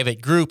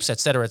private groups,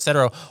 et cetera, et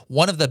cetera.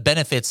 One of the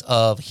benefits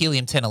of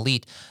Helium 10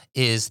 Elite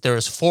is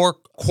there's 4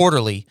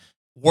 quarterly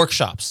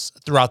workshops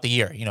throughout the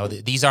year.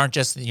 These aren't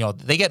just,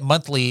 they get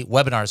monthly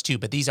webinars too,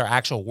 but these are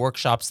actual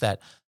workshops that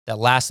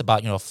last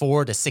about,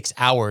 4 to 6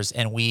 hours,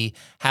 and we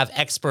have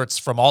experts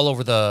from all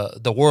over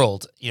the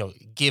world,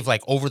 give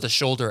like over the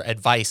shoulder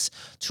advice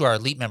to our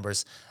elite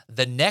members.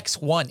 The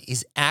next one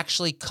is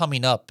actually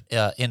coming up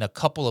in a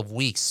couple of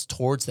weeks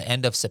towards the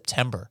end of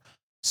September.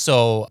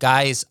 So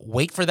guys,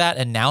 wait for that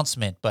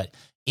announcement, but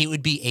it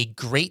would be a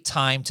great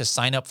time to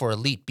sign up for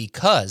Elite,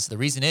 because the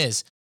reason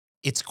is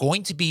it's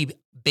going to be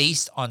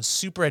based on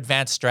super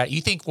advanced strat. You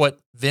think what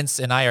Vince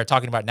and I are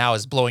talking about now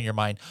is blowing your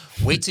mind.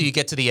 Wait till you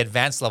get to the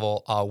advanced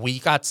level. We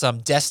got some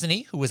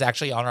Destiny, who was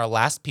actually on our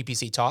last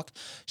PPC talk.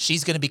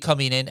 She's going to be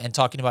coming in and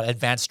talking about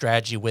advanced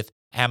strategy with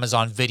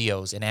Amazon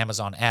videos and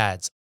Amazon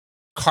ads.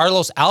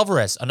 Carlos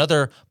Alvarez,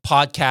 another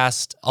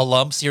podcast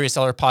alum, Serious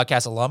Seller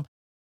podcast alum.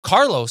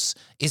 Carlos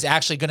is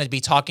actually going to be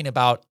talking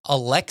about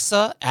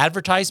Alexa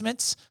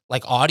advertisements,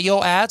 like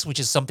audio ads, which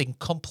is something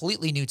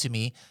completely new to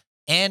me,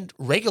 and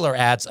regular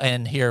ads.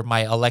 And here,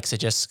 my Alexa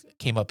just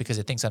came up because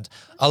it thinks I'm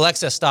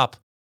Alexa, stop.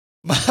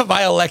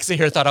 My Alexa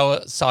here thought I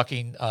was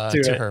talking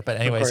Do to it, her, but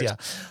of anyways,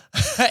 course.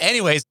 yeah.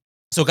 Anyways,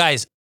 so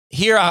guys,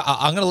 here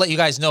I'm gonna let you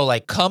guys know,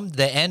 like, come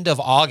the end of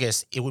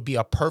August, it would be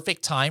a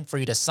perfect time for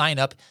you to sign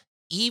up.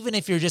 Even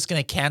if you're just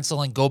gonna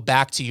cancel and go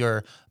back to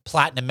your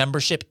platinum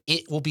membership,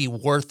 it will be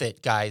worth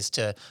it, guys,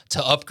 to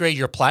upgrade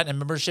your platinum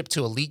membership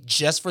to elite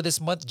just for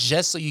this month,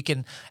 just so you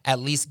can at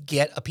least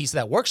get a piece of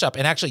that workshop.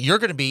 And actually, you're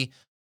gonna be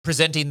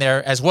presenting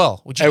there as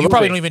well, which I you will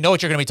probably be. don't even know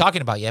what you're gonna be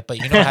talking about yet, but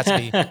it has to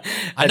be.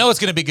 I at, know it's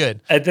gonna be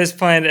good. at this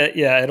point,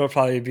 yeah, it'll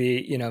probably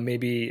be,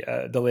 maybe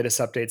the latest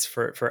updates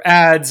for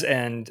ads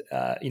and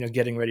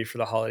getting ready for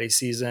the holiday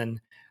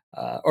season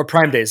or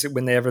Prime Days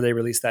whenever they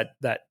release that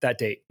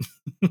date.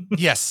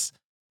 Yes.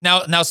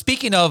 Now,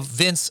 speaking of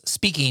Vince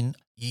speaking,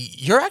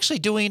 you're actually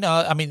doing.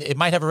 I mean, it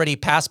might have already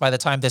passed by the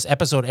time this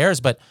episode airs,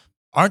 but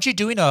aren't you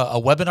doing a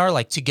webinar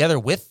like together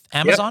with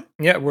Yep. Amazon?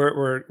 Yeah,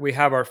 we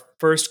have our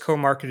first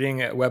co-marketing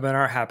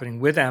webinar happening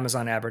with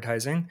Amazon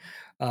Advertising.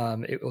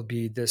 It will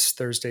be this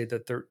Thursday, the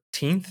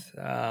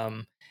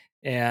 13th.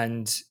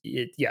 And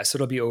yes,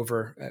 it'll be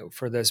over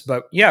for this.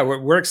 But yeah,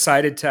 we're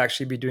excited to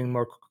actually be doing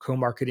more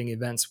co-marketing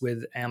events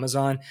with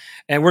Amazon.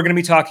 And we're going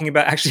to be talking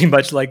about actually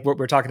much like what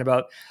we're talking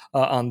about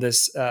on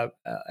this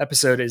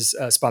episode is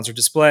sponsored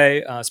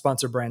display,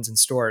 sponsor brands and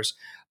stores.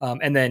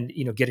 And then,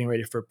 getting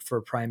ready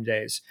for Prime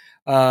Days.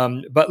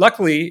 But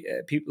luckily,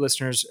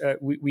 listeners,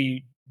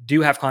 we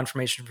do have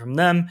confirmation from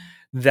them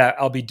that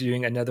I'll be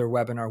doing another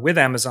webinar with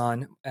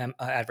Amazon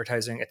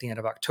advertising at the end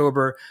of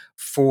October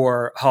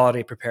for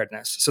holiday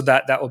preparedness. So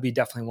that will be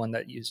definitely one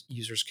that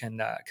users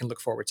can look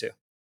forward to.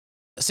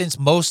 Since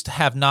most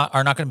are not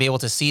going to be able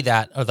to see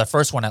that, or the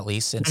first one at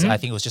least, since I Mhm.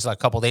 think it was just like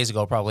a couple days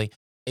ago, probably.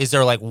 Is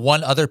there like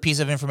one other piece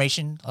of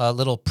information, a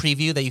little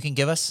preview that you can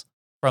give us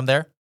from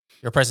there,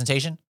 your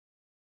presentation?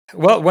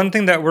 Well, one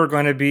thing that we're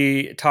going to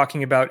be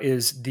talking about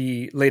is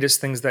the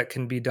latest things that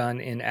can be done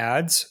in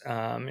ads.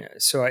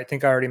 So I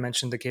think I already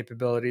mentioned the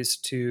capabilities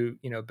to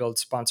build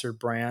sponsored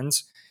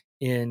brands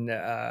in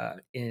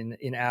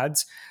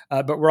ads,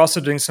 but we're also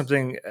doing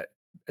something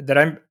that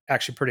I'm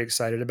actually pretty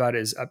excited about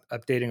is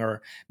updating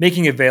or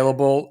making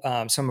available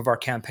some of our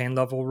campaign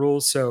level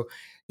rules. So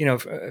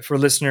for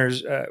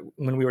listeners,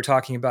 when we were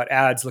talking about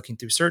ads, looking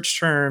through search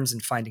terms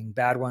and finding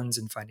bad ones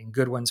and finding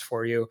good ones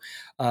for you,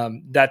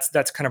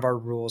 that's kind of our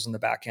rules in the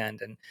back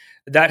end, and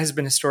that has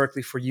been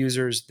historically for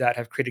users that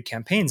have created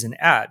campaigns and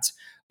ads.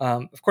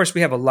 Of course,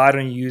 we have a lot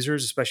of new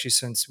users, especially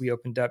since we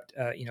opened up,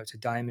 to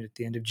Diamond at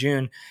the end of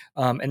June,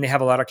 and they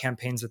have a lot of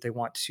campaigns that they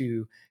want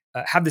to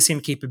have the same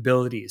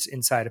capabilities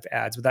inside of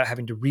ads without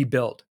having to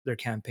rebuild their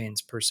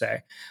campaigns per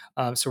se.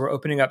 So we're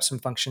opening up some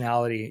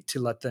functionality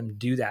to let them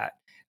do that.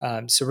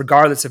 So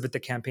regardless of if the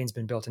campaign's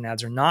been built in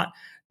ads or not,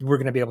 we're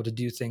going to be able to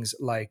do things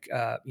like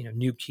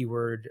new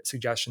keyword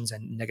suggestions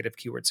and negative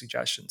keyword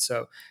suggestions.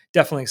 So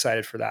definitely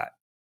excited for that.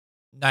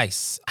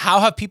 Nice. How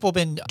have people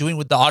been doing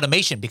with the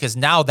automation? Because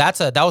now that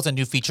was a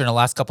new feature in the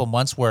last couple of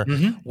months where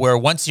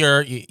Mm-hmm. once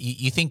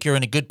you think you're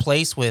in a good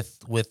place with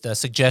the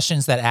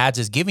suggestions that ads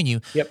is giving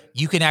you, Yep.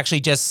 you can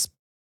actually just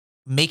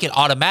make it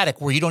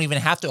automatic where you don't even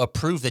have to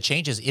approve the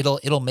changes.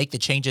 It'll make the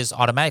changes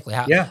automatically.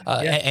 Yeah.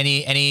 Yeah.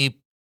 Any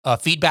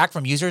feedback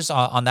from users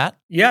on that?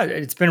 Yeah,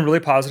 it's been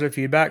really positive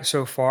feedback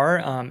so far.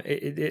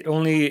 It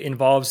only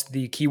involves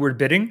the keyword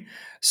bidding. Mhm.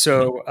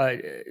 So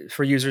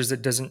for users,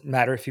 it doesn't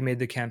matter if you made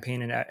the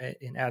campaign in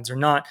ads or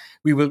not.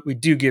 We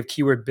do give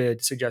keyword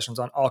bid suggestions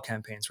on all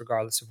campaigns,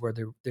 regardless of where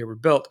they were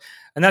built.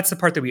 And that's the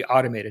part that we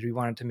automated. We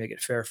wanted to make it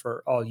fair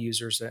for all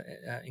users,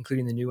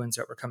 including the new ones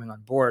that were coming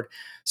on board.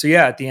 So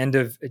yeah, at the end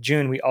of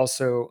June, we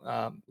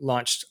also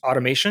launched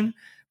automation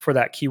for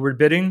that keyword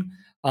bidding.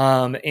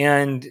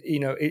 And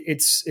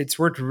it's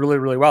worked really,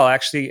 really well. I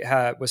actually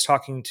was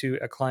talking to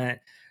a client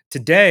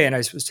today, and I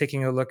was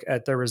taking a look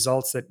at the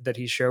results that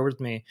he shared with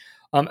me.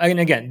 And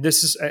again,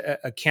 this is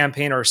a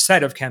campaign or a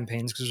set of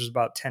campaigns, because there's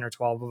about 10 or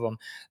 12 of them,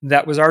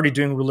 that was already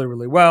doing really,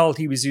 really well.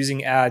 He was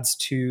using ads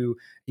he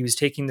was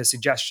taking the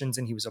suggestions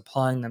and he was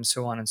applying them,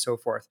 so on and so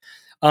forth.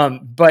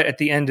 But at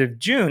the end of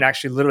June,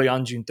 actually literally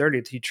on June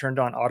 30th, he turned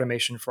on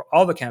automation for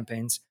all the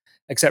campaigns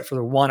except for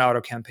the one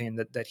auto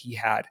campaign that he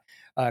had,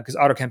 because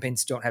auto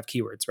campaigns don't have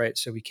keywords, right?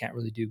 So we can't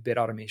really do bid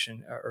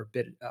automation or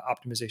bid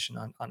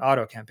optimization on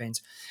auto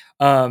campaigns.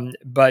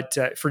 But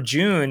for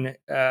June,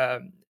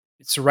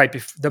 so right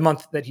the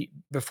month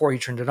before he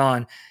turned it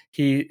on,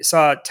 he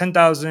saw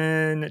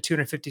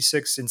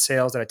 10,256 in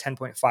sales at a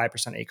 10.5%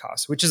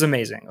 ACOS, which is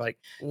amazing. Like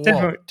Whoa.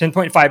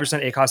 10.5%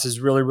 ACOS is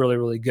really, really,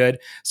 really good.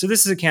 So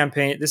this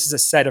is a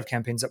set of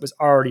campaigns that was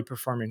already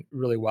performing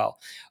really well.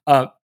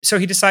 So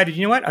he decided,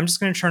 you know what, I'm just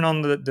going to turn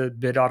on the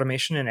bid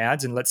automation and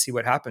ads and let's see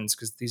what happens,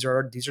 because these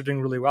are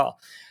doing really well.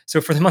 So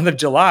for the month of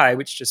July,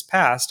 which just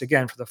passed,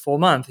 again for the full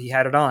month, he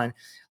had it on.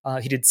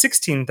 He did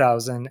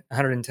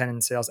 16,110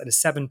 in sales at a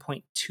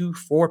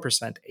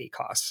 7.24%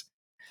 ACOS.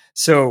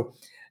 So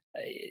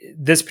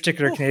this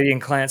particular Whew. Canadian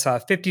client saw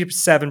a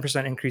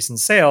 57% increase in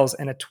sales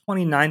and a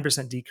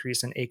 29%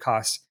 decrease in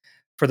ACOS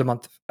for the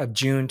month of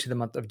June to the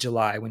month of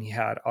July when he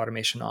had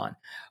automation on.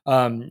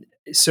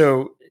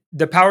 So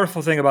the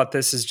powerful thing about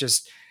this is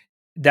just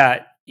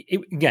that,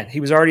 again, he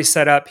was already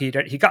set up. He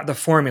got the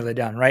formula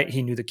down, right?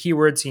 He knew the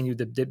keywords, he knew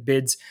the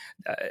bids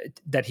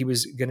that he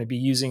was going to be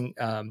using,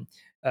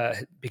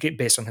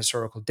 based on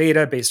historical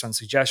data, based on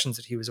suggestions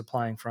that he was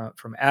applying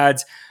from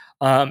ads.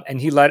 And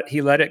he let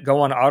it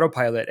go on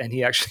autopilot, and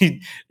he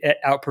actually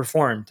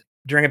outperformed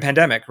during a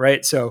pandemic,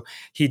 right? So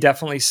he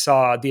definitely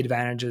saw the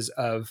advantages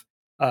of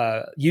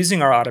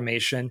using our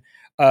automation.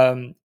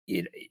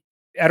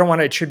 I don't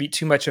want to attribute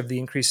too much of the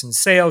increase in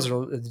sales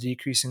or the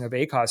decreasing of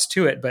ACOS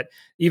to it, but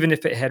even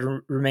if it had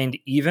remained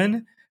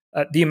even,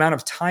 the amount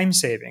of time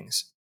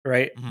savings,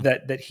 right,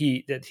 Mhm.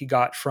 that he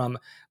got from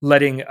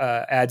letting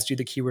ads do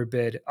the keyword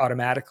bid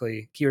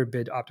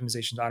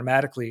optimizations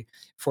automatically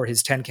for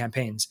his 10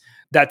 campaigns,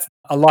 that's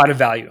a lot of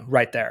value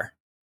right there.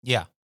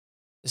 Yeah.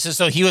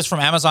 So he was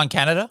from Amazon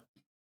Canada?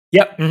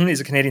 Yep, he's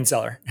a Canadian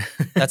seller.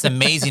 That's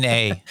amazing,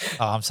 A.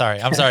 Oh, I'm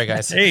sorry. I'm sorry,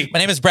 guys. Hey, My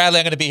name is Bradley.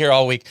 I'm going to be here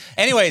all week.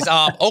 Anyways,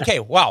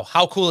 okay. Wow.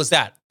 How cool is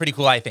that? Pretty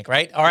cool, I think,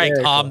 right? All right.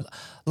 very cool.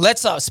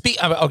 Let's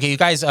speak. Okay, you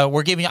guys,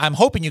 I'm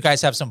hoping you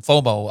guys have some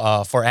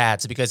FOMO for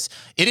ads, because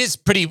it is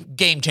pretty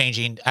game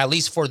changing, at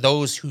least for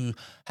those who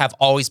have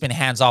always been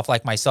hands off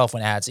like myself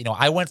when ads.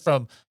 I went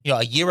from,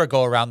 a year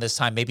ago around this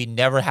time, maybe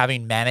never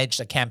having managed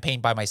a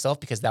campaign by myself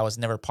because that was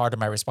never part of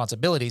my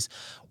responsibilities.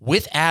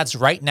 With ads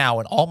right now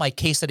and all my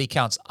case study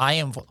accounts, I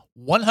am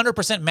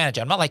 100%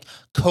 managing. I'm not like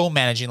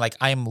co-managing, like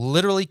I am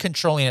literally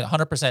controlling it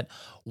 100%,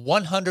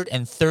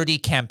 130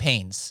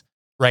 campaigns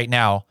right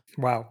now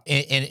Wow.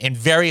 in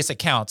various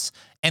accounts.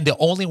 And the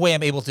only way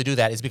I'm able to do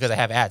that is because I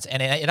have ads.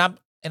 And I'm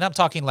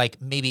talking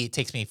like maybe it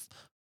takes me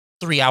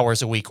 3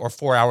 hours a week or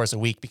 4 hours a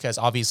week, because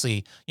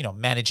obviously,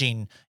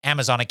 managing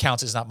Amazon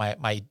accounts is not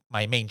my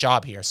main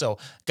job here. So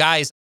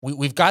guys,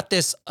 we've got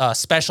this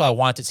special. I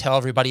want to tell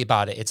everybody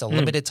about it. It's a Mm,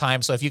 limited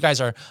time. So if you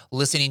guys are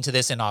listening to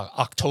this in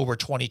October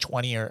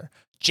 2020 or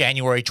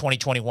January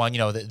 2021,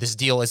 this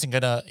deal isn't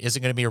gonna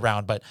be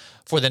around. But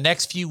for the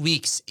next few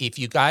weeks, if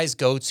you guys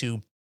go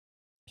to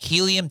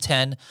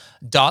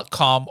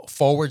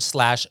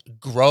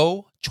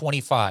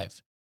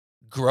helium10.com/grow25,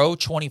 grow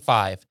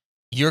 25,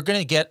 you're going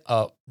to get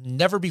a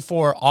never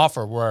before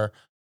offer where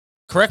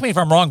correct me if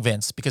I'm wrong,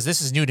 Vince, because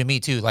this is new to me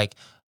too. Like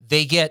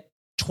they get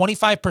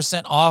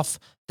 25% off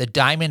the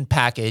diamond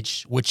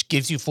package, which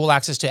gives you full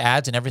access to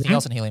ads and everything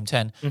else Mhm, in Helium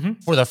 10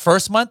 mhm. for the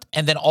first month.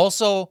 And then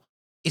also,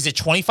 is it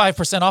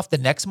 25% off the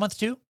next month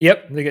too?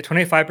 Yep, they get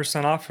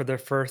 25% off for their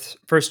first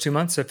 2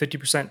 months, so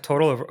 50%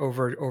 total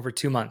over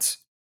 2 months.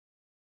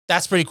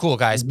 That's pretty cool,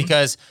 guys, Mhm.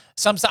 because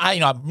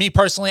me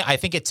personally, I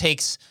think it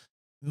takes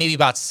maybe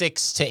about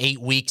 6 to 8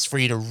 weeks for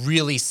you to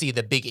really see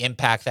the big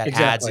impact that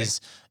ads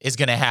Exactly. is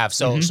going to have.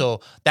 So Mhm.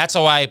 so that's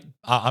why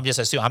I'm just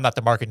assuming I'm not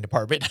the marketing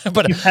department,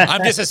 but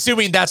I'm just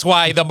assuming that's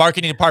why the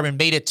marketing department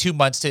made it 2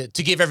 months to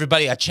give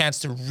everybody a chance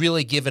to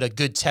really give it a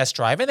good test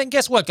drive. And then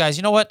guess what, guys?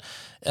 You know what?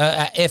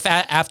 If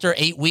after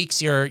 8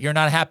 weeks you're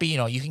not happy,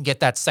 you can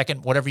get that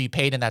second whatever you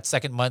paid in that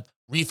second month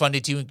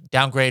refunded to you,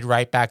 downgrade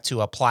right back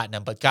to a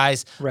platinum. But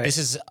guys, Right. this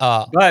is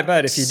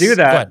But if you do go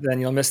that, ahead. then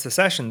you'll miss the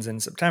sessions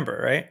in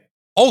September, right?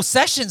 Oh,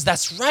 sessions.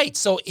 That's right.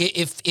 So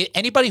if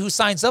anybody who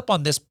signs up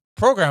on this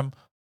program,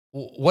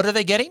 what are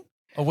they getting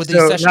with these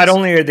So not sessions?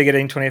 only are they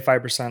getting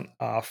 25%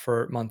 off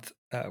for month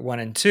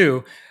 1 and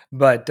 2,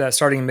 but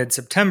starting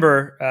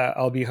mid-September,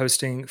 I'll be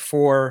hosting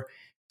 4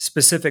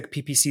 specific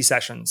PPC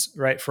sessions,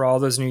 right? For all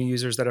those new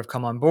users that have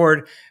come on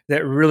board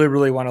that really,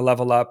 really want to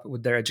level up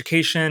with their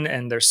education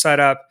and their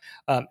setup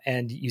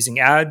and using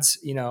ads,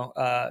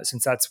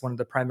 since that's one of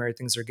the primary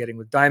things they're getting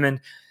with Diamond.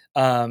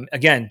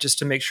 Again, just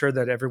to make sure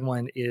that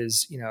everyone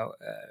is,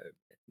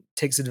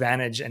 takes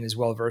advantage and is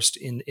well versed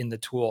in the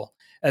tool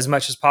as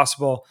much as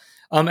possible.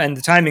 And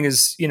the timing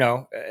is,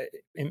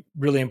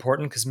 really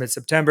important because mid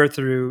September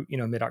through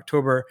mid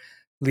October,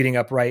 leading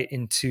up right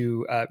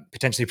into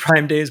potentially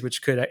Prime Days,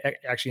 which could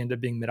actually end up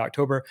being mid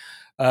October,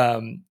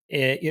 but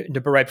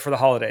right before the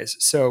holidays.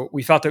 So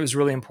we felt it was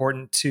really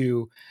important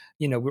to,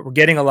 we're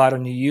getting a lot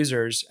of new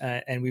users,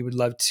 and we would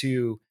love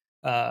to.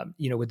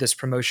 With this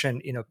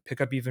promotion,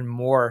 pick up even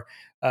more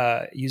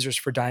users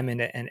for Diamond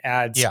and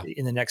ads Yeah,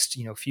 in the next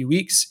few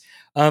weeks,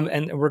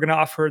 and we're going to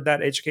offer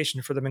that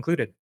education for them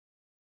included.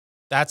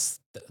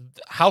 that's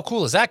how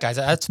cool is that, guys?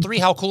 That's three.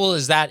 How cool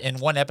is that in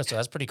one episode?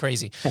 That's pretty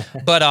crazy.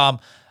 But a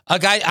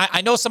guy,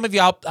 I know some of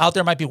you out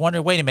there might be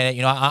wondering. Wait a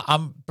minute,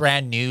 I'm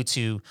brand new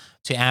to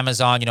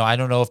Amazon. I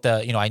don't know if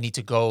I need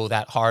to go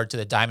that hard to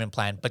the Diamond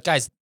plan. But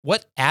guys,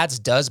 what ads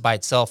does by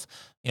itself,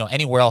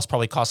 anywhere else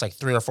probably costs like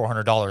 $300 or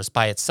 $400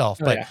 by itself.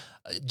 Oh But yeah.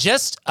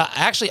 just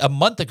actually a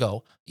month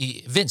ago,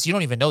 Vince, you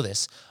don't even know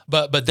this,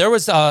 but there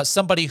was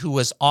somebody who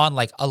was on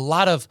like a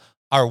lot of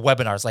our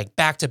webinars, like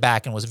back to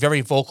back, and was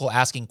very vocal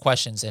asking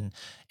questions. And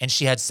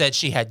she had said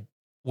she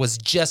was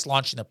just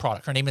launching the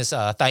product. Her name is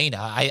Thaina.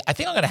 I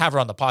think I'm going to have her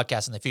on the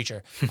podcast in the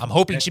future. I'm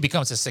hoping Okay. she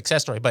becomes a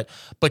success story. But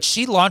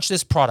she launched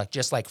this product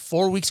just like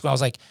 4 weeks ago. I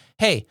was like,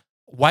 hey,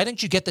 why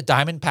didn't you get the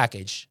diamond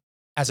package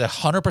as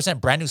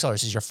 100% brand new seller?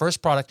 This is your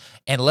first product,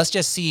 and let's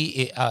just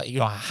see,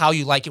 how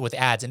you like it with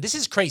ads. And this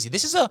is crazy.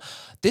 This is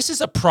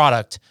a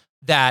product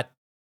that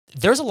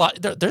there's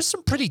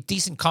some pretty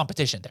decent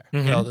competition there.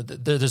 Hmm.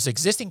 There's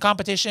existing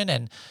competition,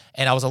 and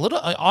I was a little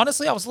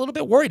honestly, I was a little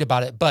bit worried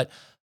about it. But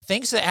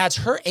thanks to the ads,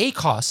 her A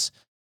cost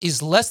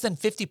is less than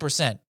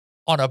 50%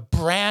 on a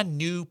brand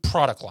new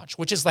product launch,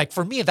 which is like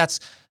for me, that's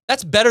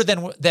better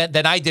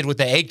than I did with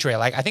the egg tray.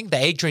 Like I think the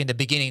egg tray in the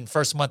beginning,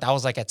 first month, I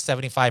was like at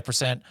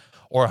 75%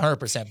 or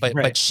 100%. But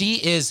Right. she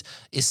is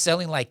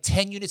selling like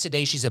 10 units a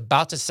day. She's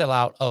about to sell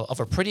out of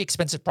a pretty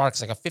expensive product,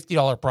 it's like a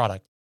 $50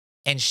 product,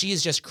 and she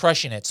is just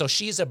crushing it. So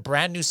she's a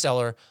brand new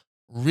seller,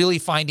 really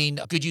finding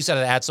good use out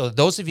of the ad. So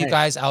those of you Nice.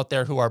 guys out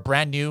there who are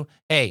brand new,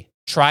 hey,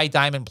 try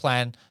Diamond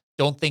Plan.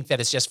 Don't think that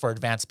it's just for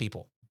advanced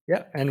people.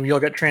 Yeah, and you'll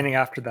get training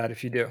after that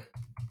if you do.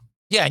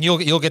 Yeah, and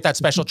you'll get that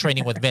special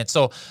training with Vince.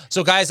 So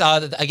guys,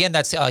 again,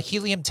 that's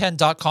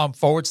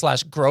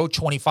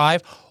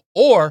helium10.com/grow25.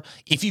 Or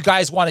if you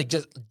guys want to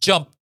just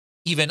jump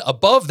even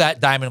above that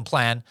diamond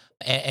plan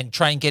and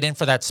try and get in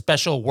for that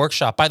special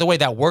workshop. By the way,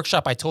 that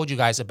workshop I told you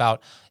guys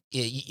about,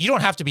 you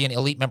don't have to be an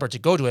elite member to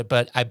go to it,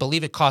 but I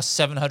believe it costs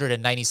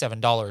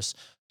 $797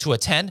 to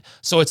attend.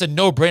 So it's a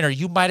no-brainer.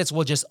 You might as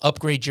well just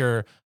upgrade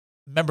your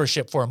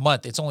membership for a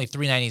month. It's only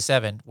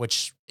 $397,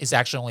 which is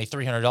actually only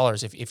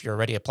 $300 if you're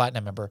already a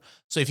platinum member.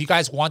 So if you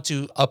guys want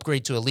to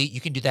upgrade to elite,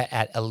 you can do that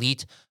at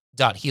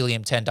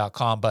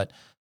elite.helium10.com. But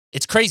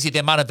it's crazy the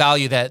amount of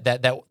value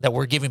that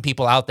we're giving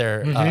people out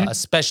there, Hmm.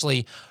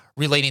 especially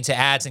relating to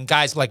ads. And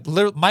guys, like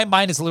my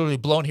mind is literally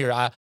blown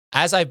here.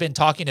 As I've been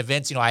talking to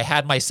Vince, I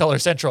had my Seller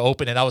Central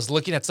open and I was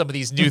looking at some of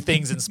these new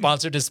things in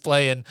sponsored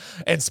display and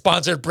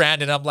sponsored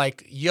brand. And I'm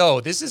like,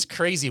 yo, this is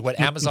crazy what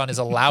Amazon is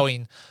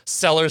allowing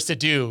sellers to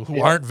do who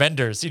Yeah. aren't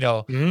vendors. You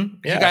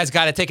Yeah. guys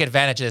got to take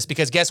advantage of this,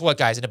 because guess what,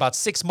 guys? In about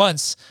 6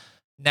 months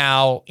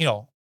now,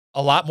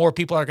 a lot more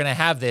people are going to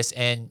have this,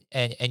 and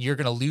you're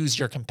going to lose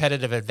your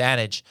competitive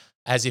advantage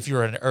as if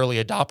you're an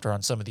early adopter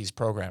on some of these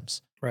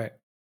programs. Right.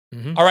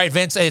 Hmm. All right,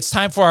 Vince, it's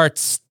time for our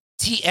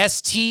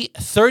TST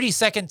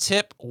 30-second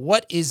tip.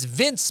 What is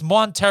Vince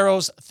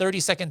Montero's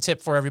 30-second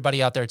tip for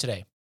everybody out there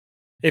today?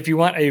 If you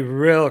want a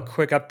real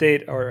quick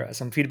update or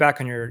some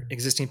feedback on your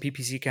existing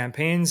PPC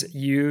campaigns,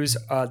 use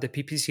the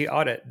PPC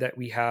audit that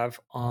we have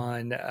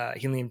on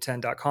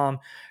helium10.com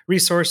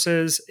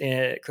resources.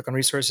 Click on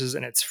resources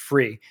and it's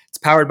free. It's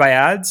powered by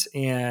ads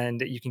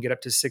and you can get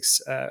up to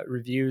 6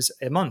 reviews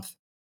a month.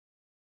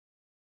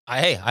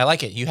 Hey, I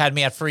like it. You had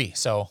me at free.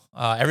 So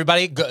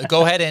everybody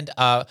go ahead and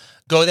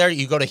go there.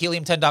 You go to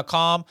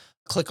helium10.com,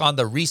 click on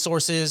the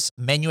resources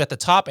menu at the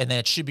top, and then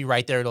it should be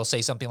right there. It'll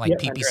say something like Yep,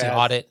 under PPC ads.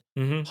 audit.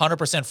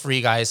 100%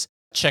 free, guys.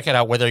 Check it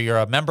out. Whether you're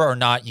a member or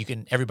not,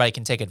 everybody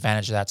can take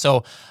advantage of that.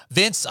 So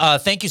Vince,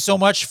 thank you so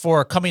much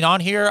for coming on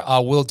here.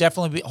 We'll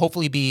definitely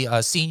hopefully be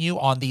seeing you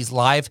on these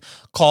live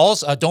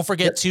calls. Don't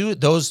forget Yep. too,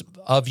 those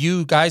of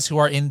you guys who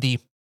are in the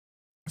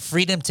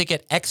Freedom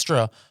Ticket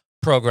Extra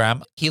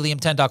program,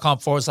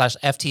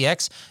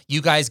 helium10.com/FTX.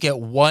 You guys get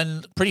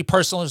one pretty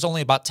personal. There's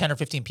only about 10 or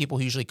 15 people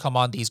who usually come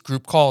on these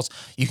group calls.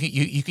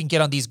 You can get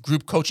on these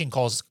group coaching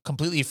calls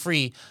completely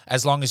free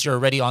as long as you're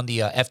already on the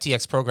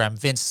FTX program.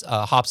 Vince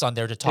hops on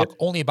there to talk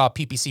only about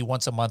PPC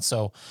once a month.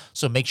 So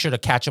make sure to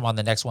catch him on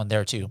the next one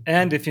there too.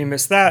 And if you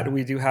missed that,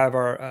 we do have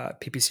our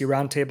PPC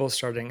roundtable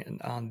starting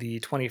on the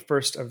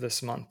 21st of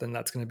this month. And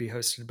that's going to be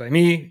hosted by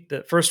me,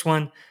 the first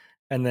one,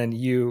 and then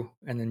you,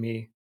 and then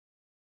me.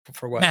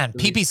 For what? Man,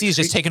 PPC is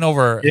just taking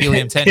over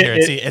Helium 10 here.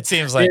 It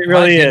seems like, it my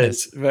really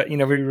goodness. is. But we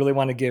really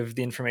want to give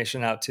the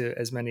information out to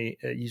as many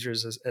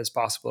users as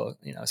possible.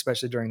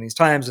 Especially during these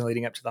times and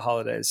leading up to the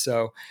holidays.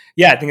 So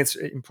yeah, I think it's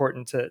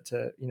important to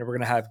we're going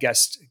to have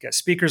guest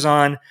speakers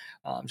on,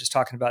 just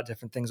talking about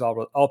different things,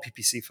 all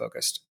PPC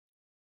focused.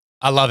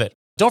 I love it.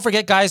 Don't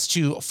forget, guys,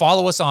 to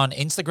follow us on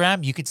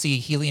Instagram. You could see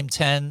Helium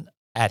 10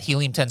 at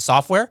Helium 10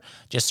 Software.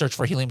 Just search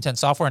for Helium 10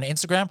 Software on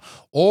Instagram.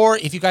 Or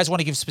if you guys want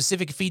to give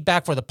specific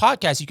feedback for the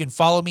podcast, you can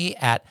follow me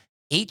at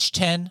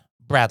H10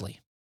 Bradley.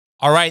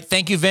 All right.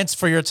 Thank you, Vince,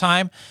 for your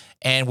time.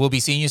 And we'll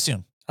be seeing you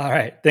soon. All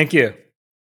right. Thank you.